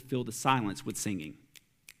compelled to fill the silence with singing.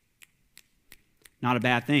 Not a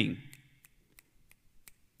bad thing,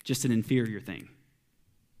 just an inferior thing.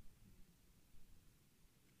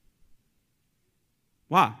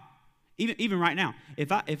 Why? Even right now,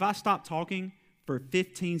 if I stop talking for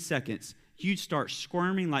 15 seconds, you'd start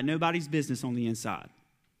squirming like nobody's business on the inside.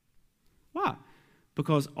 Why?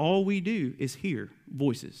 Because all we do is hear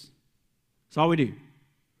voices. That's all we do.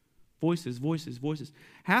 Voices, voices, voices.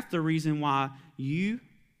 Half the reason why you,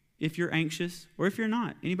 if you're anxious, or if you're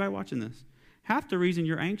not, anybody watching this, half the reason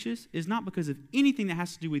you're anxious is not because of anything that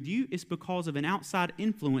has to do with you, it's because of an outside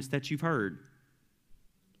influence that you've heard.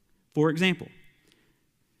 For example,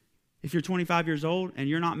 if you're 25 years old and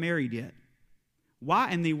you're not married yet,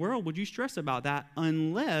 why in the world would you stress about that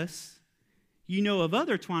unless you know of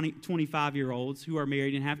other 25-year-olds who are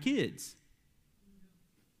married and have kids?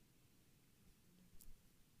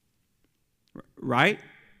 Right?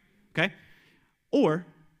 Okay? Or,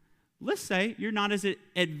 let's say you're not as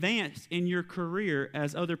advanced in your career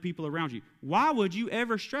as other people around you. Why would you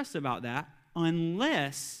ever stress about that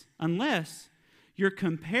unless you're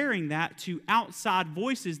comparing that to outside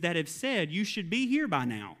voices that have said you should be here by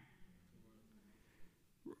now?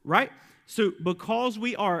 Right? So because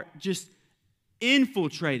we are just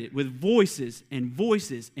infiltrated with voices and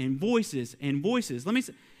voices and voices and voices. Let me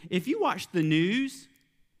say, if you watch the news,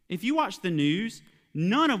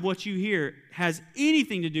 none of what you hear has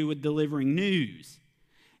anything to do with delivering news.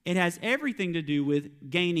 It has everything to do with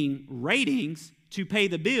gaining ratings to pay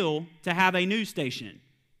the bill to have a news station.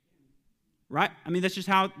 Right? I mean, that's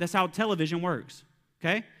how television works.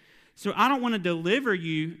 Okay? So I don't want to deliver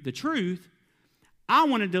you the truth. I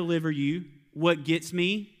want to deliver you what gets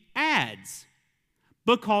me ads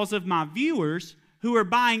because of my viewers who are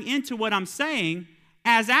buying into what I'm saying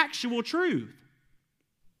as actual truth.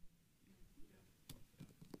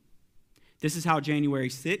 This is how January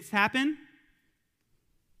 6th happened.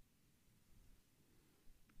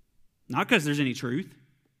 Not because there's any truth.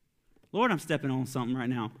 Lord, I'm stepping on something right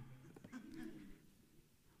now.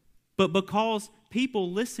 But because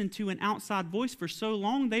people listened to an outside voice for so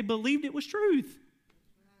long, they believed it was truth.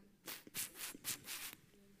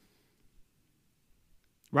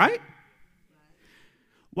 Right?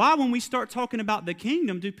 Why, when we start talking about the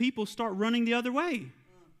kingdom, do people start running the other way?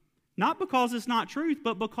 Not because it's not truth,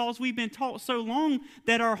 but because we've been taught so long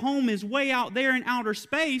that our home is way out there in outer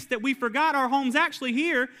space that we forgot our home's actually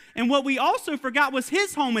here, and what we also forgot was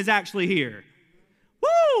his home is actually here.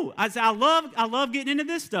 Woo! I love getting into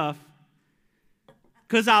this stuff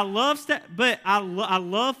because I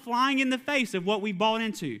love flying in the face of what we bought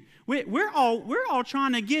into. We're all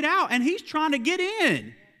trying to get out, and he's trying to get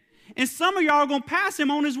in. And some of y'all are going to pass him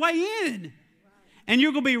on his way in. And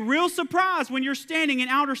you're going to be real surprised when you're standing in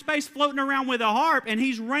outer space floating around with a harp and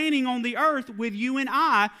he's reigning on the earth with you and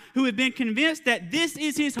I who have been convinced that this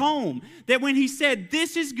is his home. That when he said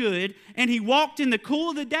this is good and he walked in the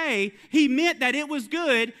cool of the day, he meant that it was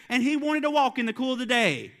good and he wanted to walk in the cool of the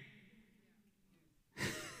day.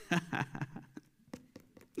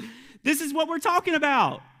 This is what we're talking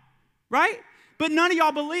about, right? But none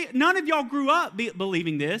of y'all grew up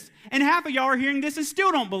believing this, and half of y'all are hearing this and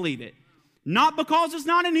still don't believe it. Not because it's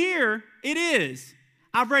not in here, it is.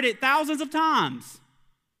 I've read it thousands of times.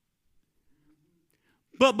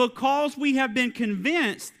 But because we have been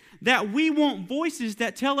convinced that we want voices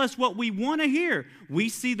that tell us what we want to hear. We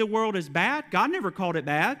see the world as bad. God never called it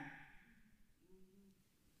bad.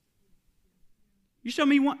 You show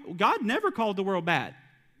me one, God never called the world bad.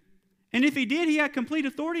 And if he did, he had complete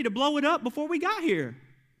authority to blow it up before we got here.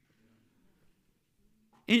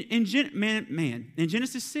 In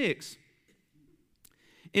Genesis 6,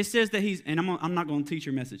 it says that he's, and I'm not going to teach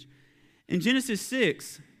your message. In Genesis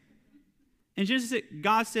 6,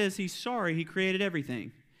 God says he's sorry he created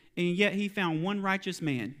everything. And yet he found one righteous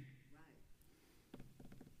man.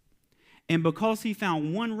 And because he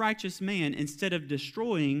found one righteous man, instead of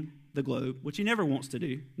destroying the globe, which he never wants to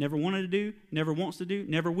do, never wanted to do, never wants to do,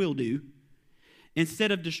 never will do,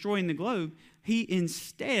 instead of destroying the globe, he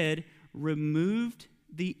instead removed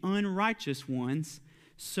the unrighteous ones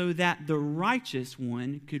so that the righteous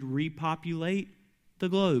one could repopulate the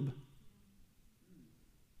globe.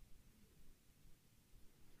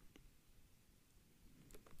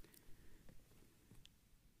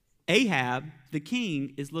 Ahab, the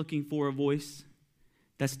king, is looking for a voice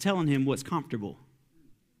that's telling him what's comfortable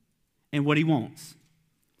and what he wants.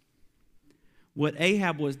 What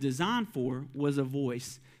Ahab was designed for was a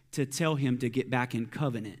voice to tell him to get back in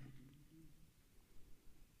covenant.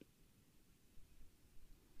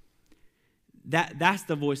 That's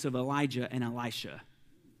the voice of Elijah and Elisha.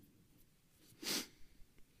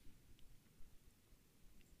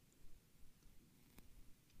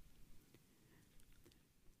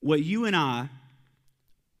 What you and I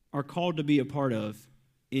are called to be a part of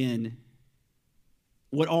in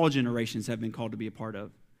what all generations have been called to be a part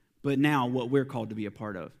of, but now what we're called to be a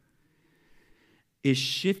part of, is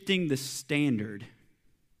shifting the standard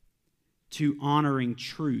to honoring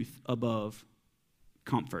truth above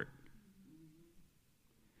comfort.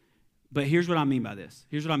 But here's what I mean by this.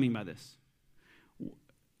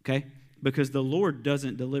 okay? Because the Lord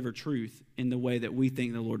doesn't deliver truth in the way that we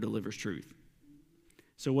think the Lord delivers truth.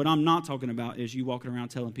 So what I'm not talking about is you walking around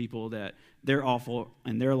telling people that they're awful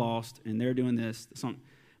and they're lost and they're doing this.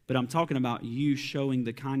 But I'm talking about you showing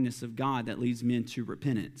the kindness of God that leads men to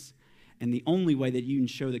repentance. And the only way that you can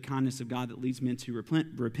show the kindness of God that leads men to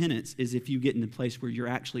repentance is if you get in a place where you're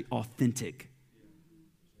actually authentic.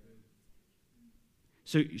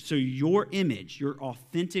 So your image, your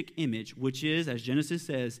authentic image, which is, as Genesis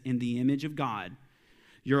says, in the image of God,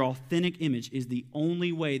 your authentic image is the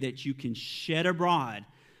only way that you can shed abroad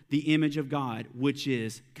the image of God, which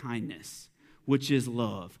is kindness, which is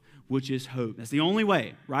love, which is hope. That's the only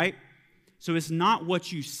way, right? So it's not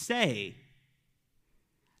what you say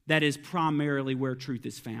that is primarily where truth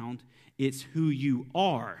is found. It's who you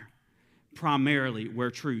are primarily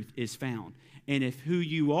where truth is found. And if who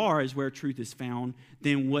you are is where truth is found,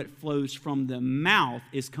 then what flows from the mouth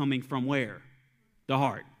is coming from where? The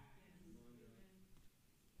heart.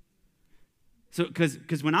 So,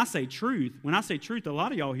 because when I say truth, a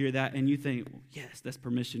lot of y'all hear that and you think, well, yes, that's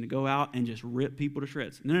permission to go out and just rip people to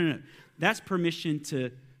shreds. No. That's permission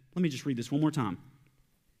to, let me just read this one more time.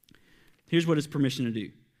 Here's what it's permission to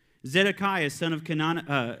do. Zedekiah, son of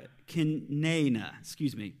Kenana,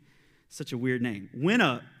 such a weird name, went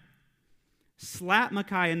up, slapped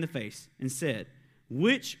Micaiah in the face, and said,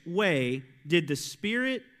 "Which way did the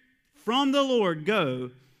Spirit from the Lord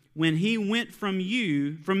go when he went from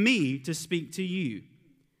me to speak to you?"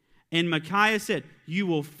 And Micaiah said, "You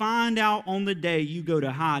will find out on the day you go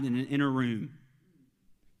to hide in an inner room."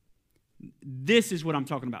 This is what I'm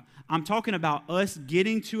talking about. I'm talking about us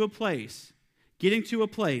getting to a place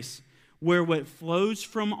where what flows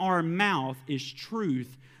from our mouth is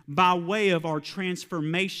truth by way of our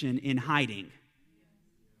transformation in hiding.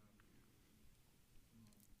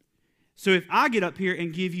 So if I get up here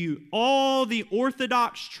and give you all the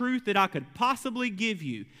orthodox truth that I could possibly give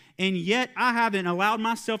you, and yet I haven't allowed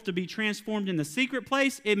myself to be transformed in the secret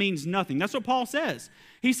place, it means nothing. That's what Paul says.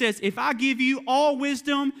 He says, if I give you all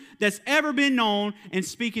wisdom that's ever been known and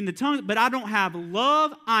speaking the tongues, but I don't have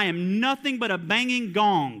love, I am nothing but a banging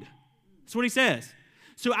gong. That's what he says.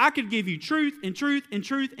 So I could give you truth and truth and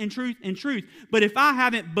truth and truth and truth, but if I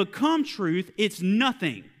haven't become truth, it's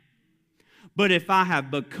nothing. But if I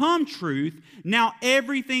have become truth, now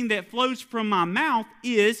everything that flows from my mouth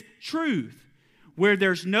is truth. Where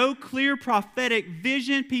there's no clear prophetic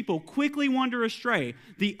vision, people quickly wander astray.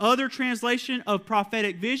 The other translation of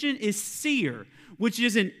prophetic vision is seer, which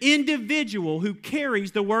is an individual who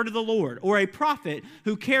carries the word of the Lord, or a prophet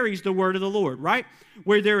who carries the word of the Lord, right?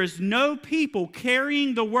 Where there is no people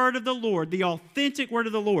carrying the word of the Lord, the authentic word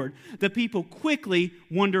of the Lord, the people quickly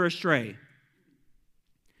wander astray.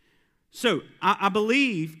 So I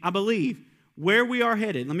believe where we are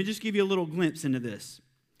headed, let me just give you a little glimpse into this.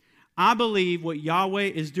 I believe what Yahweh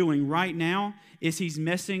is doing right now is he's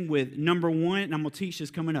messing with, number one, and I'm going to teach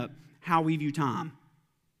this coming up, how we view time.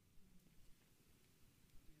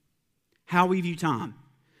 How we view time.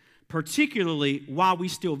 Particularly why we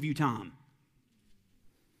still view time.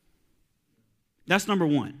 That's number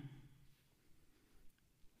one.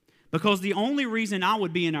 Because the only reason I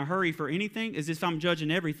would be in a hurry for anything is if I'm judging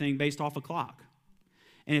everything based off a clock.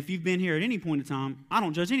 And if you've been here at any point in time, I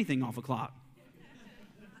don't judge anything off a clock.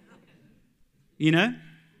 You know?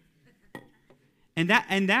 And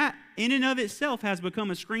that in and of itself has become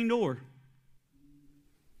a screen door.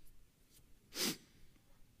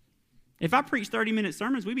 If I preach 30-minute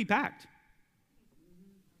sermons, we'd be packed.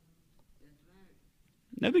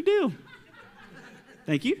 No big deal.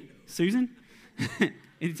 Thank you, Susan.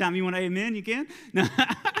 Anytime you want to amen, you can. No.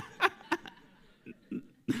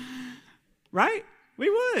 Right? We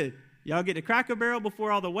would. Y'all get to Cracker Barrel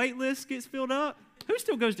before all the wait list gets filled up? Who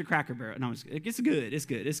still goes to Cracker Barrel? No, it's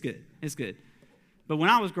good. But when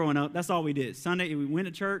I was growing up, that's all we did. Sunday, we went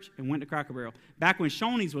to church and went to Cracker Barrel. Back when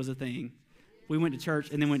Shoney's was a thing, we went to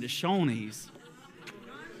church and then went to Shoney's.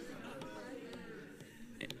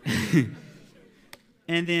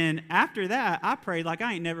 And then after that, I prayed like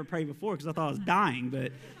I ain't never prayed before because I thought I was dying.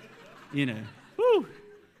 But, you know, whew.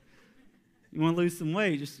 You want to lose some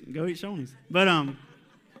weight, just go eat Shoney's. But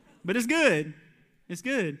it's good. It's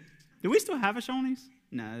good. Do we still have a Shoney's?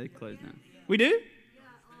 No, they closed down. We do?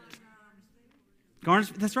 Garner's,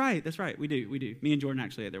 that's right. We do. Me and Jordan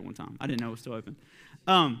actually ate there one time. I didn't know it was still open.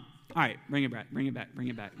 All right, bring it back.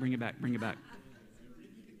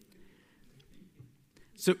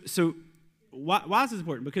 So why is this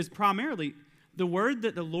important? Because primarily, the word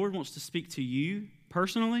that the Lord wants to speak to you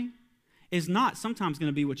personally is not sometimes going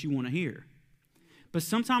to be what you want to hear. But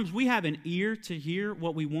sometimes we have an ear to hear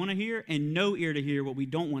what we want to hear and no ear to hear what we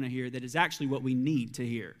don't want to hear that is actually what we need to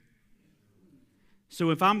hear. So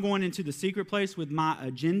if I'm going into the secret place with my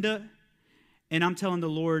agenda and I'm telling the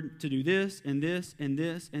Lord to do this and this and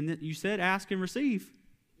this and this, you said ask and receive.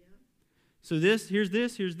 So here's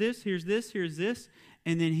this, here's this, here's this, here's this.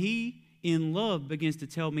 And then he, in love, begins to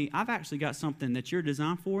tell me, I've actually got something that you're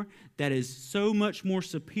designed for that is so much more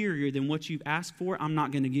superior than what you've asked for. I'm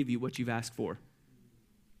not going to give you what you've asked for.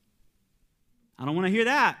 I don't want to hear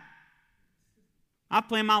that. I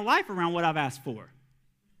plan my life around what I've asked for.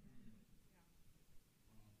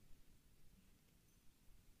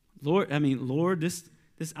 Lord, I hear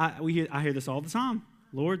this all the time.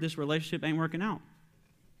 Lord, this relationship ain't working out.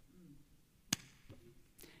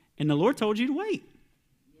 And the Lord told you to wait.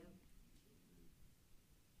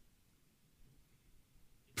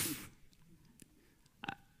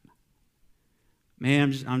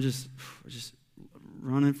 Man, I'm just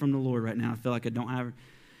running from the Lord right now. I feel like I don't have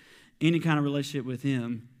any kind of relationship with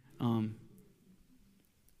Him.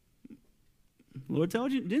 Lord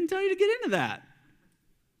didn't tell you to get into that.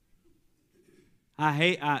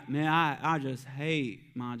 I just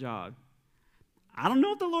hate my job. I don't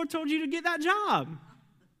know if the Lord told you to get that job.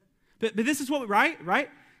 But this is what, right?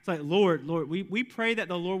 It's like, Lord, we pray that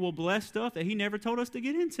the Lord will bless stuff that He never told us to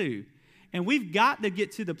get into. And we've got to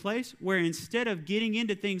get to the place where instead of getting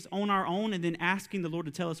into things on our own and then asking the Lord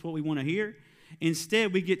to tell us what we want to hear,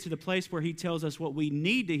 instead we get to the place where He tells us what we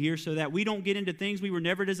need to hear so that we don't get into things we were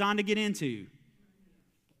never designed to get into.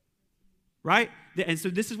 Right? And so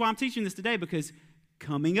this is why I'm teaching this today, because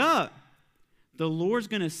coming up, the Lord's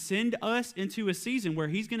going to send us into a season where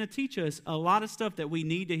He's going to teach us a lot of stuff that we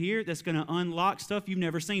need to hear that's going to unlock stuff you've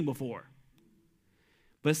never seen before.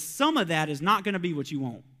 But some of that is not going to be what you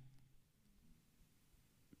want.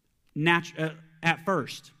 At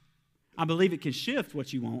first. I believe it can shift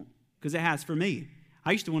what you want, because it has for me.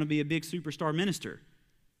 I used to want to be a big superstar minister.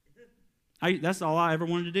 That's all I ever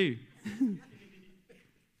wanted to do.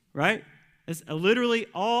 Right? That's literally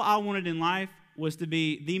all I wanted in life was to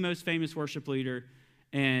be the most famous worship leader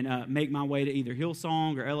and make my way to either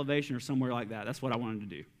Hillsong or Elevation or somewhere like that. That's what I wanted to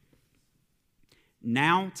do.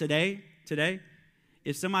 Now, today,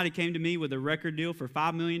 if somebody came to me with a record deal for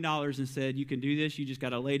 $5 million and said, you can do this, you just got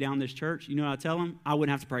to lay down this church, you know what I tell them? I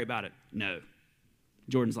wouldn't have to pray about it. No.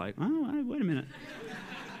 Jordan's like, oh, wait a minute.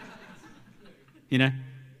 You know?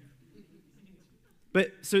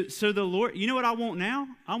 But so the Lord, you know what I want now?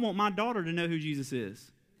 I want my daughter to know who Jesus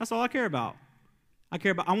is. That's all I care about.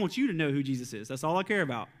 I want you to know who Jesus is. That's all I care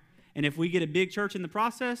about. And if we get a big church in the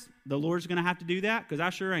process, the Lord's going to have to do that, because I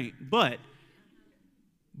sure ain't. But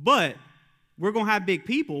we're going to have big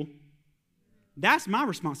people. That's my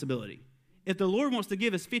responsibility. If the Lord wants to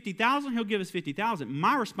give us 50,000, He'll give us 50,000.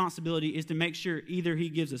 My responsibility is to make sure either He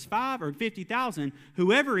gives us 5 or 50,000,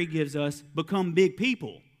 whoever He gives us, become big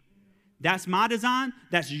people. That's my design.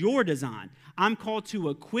 That's your design. I'm called to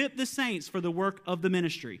equip the saints for the work of the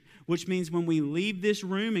ministry, which means when we leave this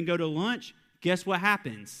room and go to lunch, guess what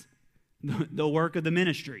happens? The work of the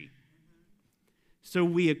ministry. So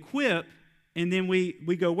we equip, and then we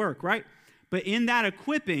go work, right? But in that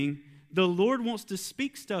equipping, the Lord wants to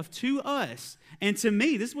speak stuff to us. And to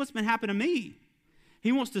me, this is what's been happening to me.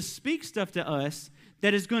 He wants to speak stuff to us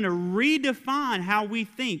that is going to redefine how we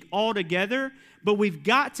think altogether, but we've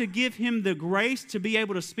got to give Him the grace to be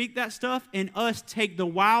able to speak that stuff and us take the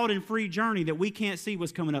wild and free journey that we can't see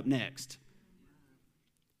what's coming up next.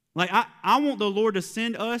 Like, I want the Lord to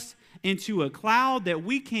send us into a cloud that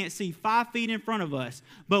we can't see 5 feet in front of us,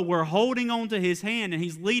 but we're holding on to His hand and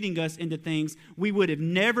He's leading us into things we would have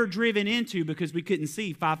never driven into because we couldn't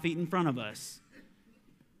see 5 feet in front of us.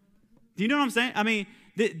 Do you know what I'm saying? I mean,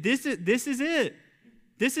 this is it.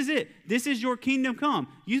 This is it. This is your kingdom come.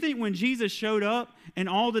 You think when Jesus showed up and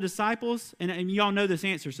all the disciples, and y'all know this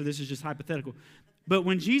answer, so this is just hypothetical, but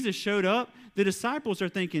when Jesus showed up, the disciples are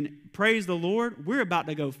thinking, praise the Lord, we're about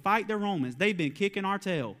to go fight the Romans. They've been kicking our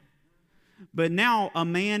tail. But now a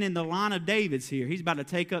man in the line of David's here. He's about to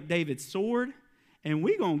take up David's sword, and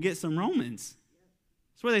we're going to get some Romans.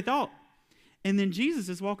 That's what they thought. And then Jesus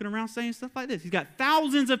is walking around saying stuff like this. He's got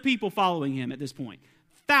thousands of people following Him at this point.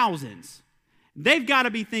 Thousands. They've got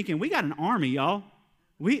to be thinking, we got an army, y'all.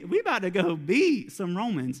 We about to go beat some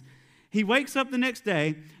Romans. He wakes up the next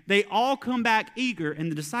day. They all come back eager,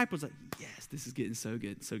 and the disciples are like, yes, this is getting so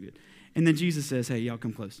good, so good. And then Jesus says, hey, y'all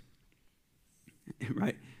come close.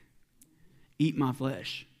 Right? Eat my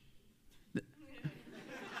flesh.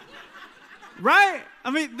 Right?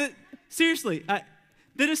 I mean, seriously,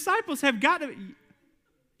 the disciples have got to,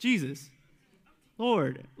 Jesus,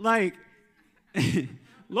 Lord, like,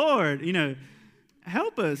 Lord, you know,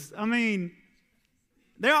 help us. I mean,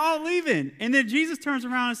 they're all leaving. And then Jesus turns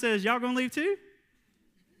around and says, y'all going to leave too?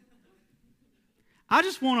 I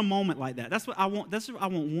just want a moment like that. That's what I want. I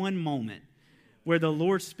want one moment where the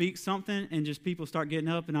Lord speaks something and just people start getting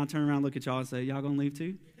up and I turn around and look at y'all and say, y'all going to leave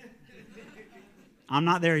too? I'm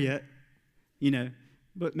not there yet,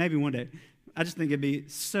 but maybe one day. I just think it'd be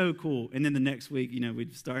so cool. And then the next week,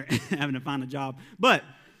 we'd start having to find a job. But,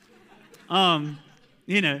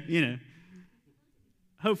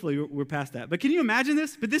 hopefully we're past that. But can you imagine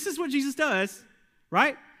this? But this is what Jesus does,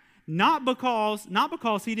 right? Not because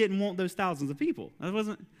he didn't want those thousands of people.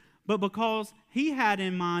 But because he had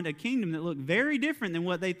in mind a kingdom that looked very different than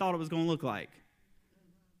what they thought it was going to look like.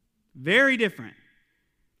 Very different.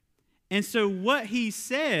 And so what he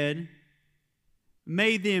said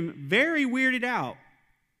made them very weirded out,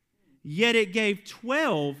 yet it gave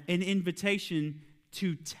 12 an invitation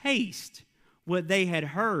to taste what they had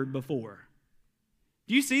heard before.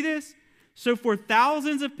 Do you see this? So for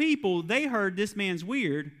thousands of people, they heard this man's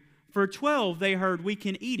weird. For 12, they heard we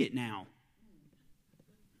can eat it now.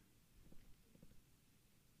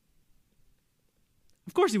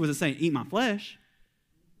 Of course, he wasn't saying, eat my flesh.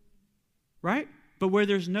 Right? But where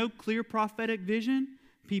there's no clear prophetic vision,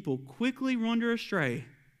 people quickly wander astray.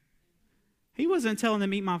 He wasn't telling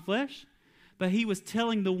them, eat my flesh. But he was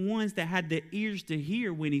telling the ones that had the ears to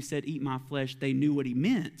hear when he said, eat my flesh, they knew what he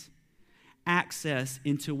meant. Access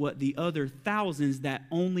into what the other thousands that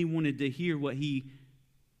only wanted to hear what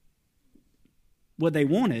they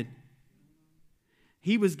wanted.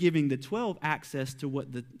 He was giving the 12 access to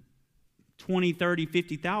what the 20, 30,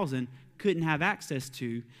 50,000 couldn't have access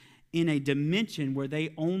to in a dimension where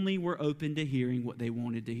they only were open to hearing what they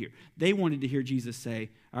wanted to hear. They wanted to hear Jesus say,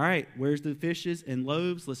 all right, where's the fishes and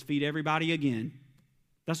loaves? Let's feed everybody again.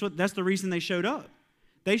 That's the reason they showed up.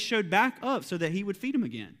 They showed back up so that he would feed them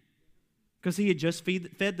again. Because he had just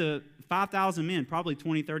fed the 5,000 men, probably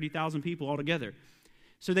 20, 30,000 people altogether.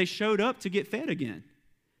 So they showed up to get fed again.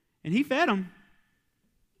 And he fed them.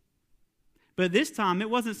 But this time, it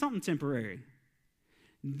wasn't something temporary.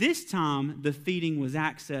 This time, the feeding was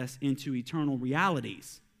access into eternal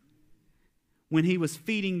realities. When he was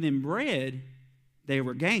feeding them bread, they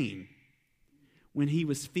were gain. When he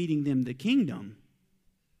was feeding them the kingdom,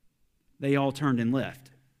 they all turned and left.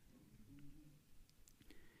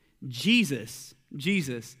 Jesus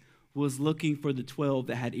was looking for the 12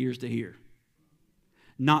 that had ears to hear,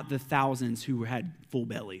 not the thousands who had full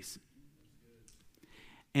bellies.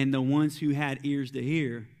 And the ones who had ears to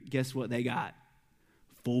hear, guess what they got?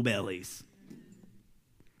 Full bellies.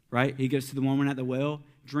 Right? He goes to the woman at the well,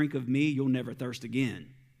 drink of me, you'll never thirst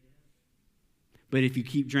again. But if you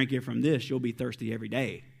keep drinking from this, you'll be thirsty every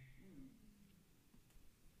day.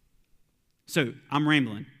 So, I'm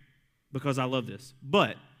rambling because I love this.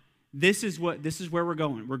 But this is where we're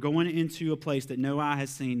going. We're going into a place that no eye has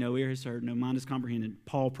seen, no ear has heard, no mind has comprehended.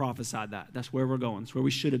 Paul prophesied that. That's where we're going. It's where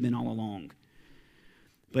we should have been all along.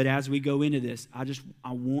 But as we go into this, I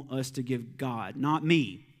want us to give God, not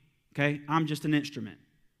me, okay? I'm just an instrument.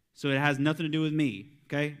 So it has nothing to do with me,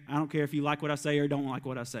 okay? I don't care if you like what I say or don't like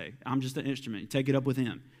what I say. I'm just an instrument. Take it up with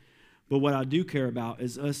him. But what I do care about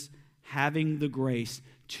is us having the grace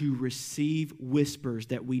to receive whispers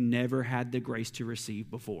that we never had the grace to receive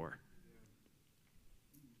before.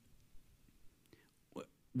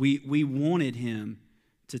 We wanted him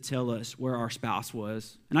to tell us where our spouse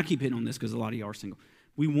was. And I keep hitting on this because a lot of y'all are single.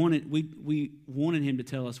 We wanted him to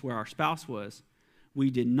tell us where our spouse was. We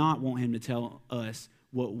did not want him to tell us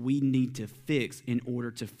what we need to fix in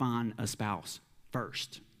order to find a spouse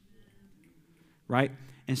first. Right?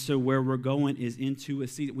 And so where we're going is into a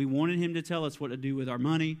season. We wanted him to tell us what to do with our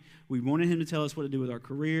money. We wanted him to tell us what to do with our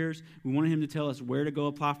careers. We wanted him to tell us where to go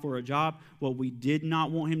apply for a job. What we did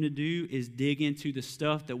not want him to do is dig into the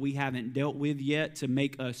stuff that we haven't dealt with yet to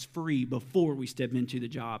make us free before we step into the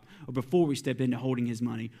job or before we step into holding his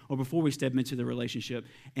money or before we step into the relationship.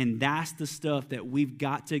 And that's the stuff that we've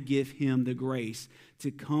got to give him the grace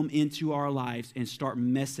to come into our lives and start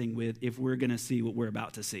messing with if we're going to see what we're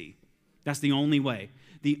about to see. That's the only way.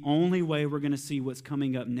 The only way we're going to see what's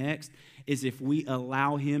coming up next is if we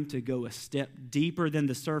allow him to go a step deeper than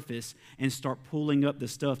the surface and start pulling up the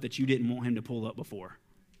stuff that you didn't want him to pull up before.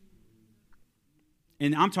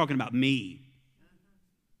 And I'm talking about me.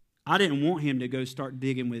 I didn't want him to go start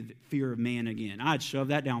digging with fear of man again. I'd shove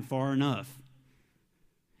that down far enough.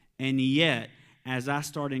 And yet, as I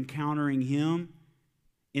start encountering him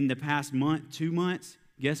in the past month, 2 months,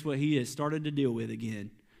 guess what he has started to deal with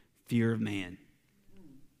again? Fear of man.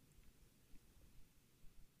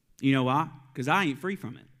 You know why? Because I ain't free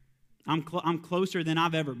from it. I'm closer than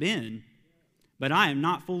I've ever been, but I am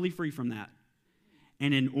not fully free from that.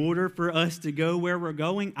 And in order for us to go where we're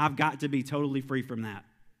going, I've got to be totally free from that.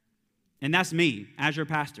 And that's me as your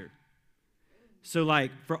pastor. So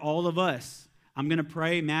like for all of us, I'm going to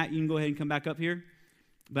pray. Matt, you can go ahead and come back up here.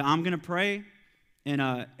 But I'm going to pray,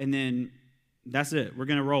 and then that's it. We're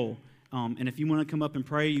going to roll. And if you want to come up and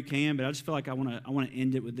pray, you can. But I just feel like I want to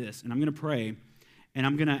end it with this. And I'm going to pray, and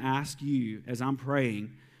I'm going to ask you, as I'm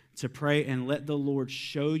praying, to pray and let the Lord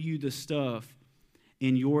show you the stuff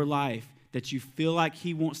in your life that you feel like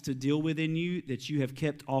he wants to deal with in you that you have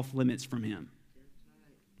kept off limits from him.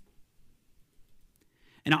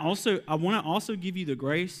 And I want to also give you the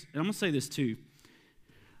grace, and I'm going to say this too,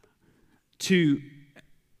 to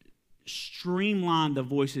streamline the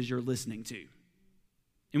voices you're listening to.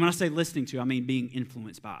 And when I say listening to, I mean being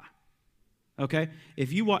influenced by. Okay?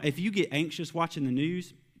 If you get anxious watching the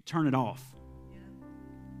news, turn it off.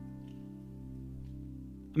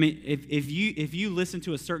 I mean, if you listen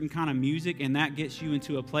to a certain kind of music and that gets you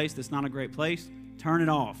into a place that's not a great place, turn it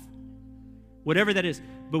off. Whatever that is.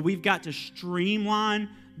 But we've got to streamline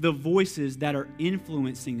the voices that are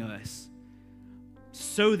influencing us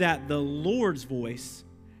so that the Lord's voice,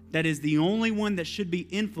 that is the only one that should be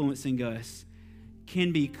influencing us,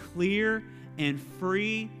 can be clear and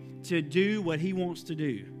free to do what he wants to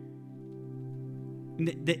do.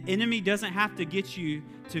 The enemy doesn't have to get you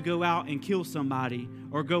to go out and kill somebody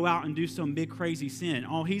or go out and do some big crazy sin.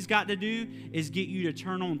 All he's got to do is get you to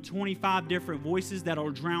turn on 25 different voices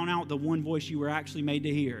that'll drown out the one voice you were actually made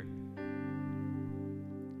to hear.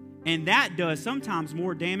 And that does sometimes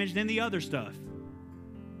more damage than the other stuff.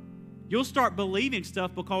 You'll start believing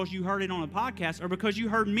stuff because you heard it on a podcast or because you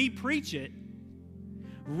heard me preach it,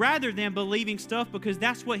 rather than believing stuff because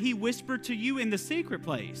that's what he whispered to you in the secret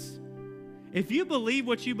place. If you believe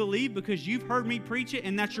what you believe because you've heard me preach it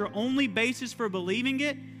and that's your only basis for believing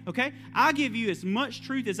it, okay, I'll give you as much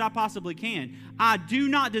truth as I possibly can. I do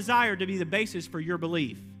not desire to be the basis for your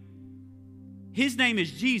belief. His name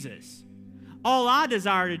is Jesus. All I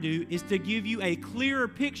desire to do is to give you a clearer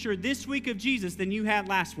picture this week of Jesus than you had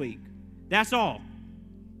last week. That's all.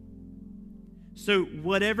 So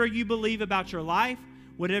whatever you believe about your life,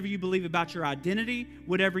 whatever you believe about your identity,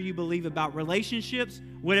 whatever you believe about relationships,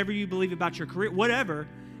 whatever you believe about your career, whatever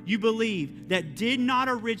you believe that did not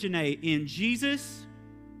originate in Jesus,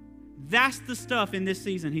 that's the stuff in this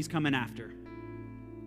season he's coming after.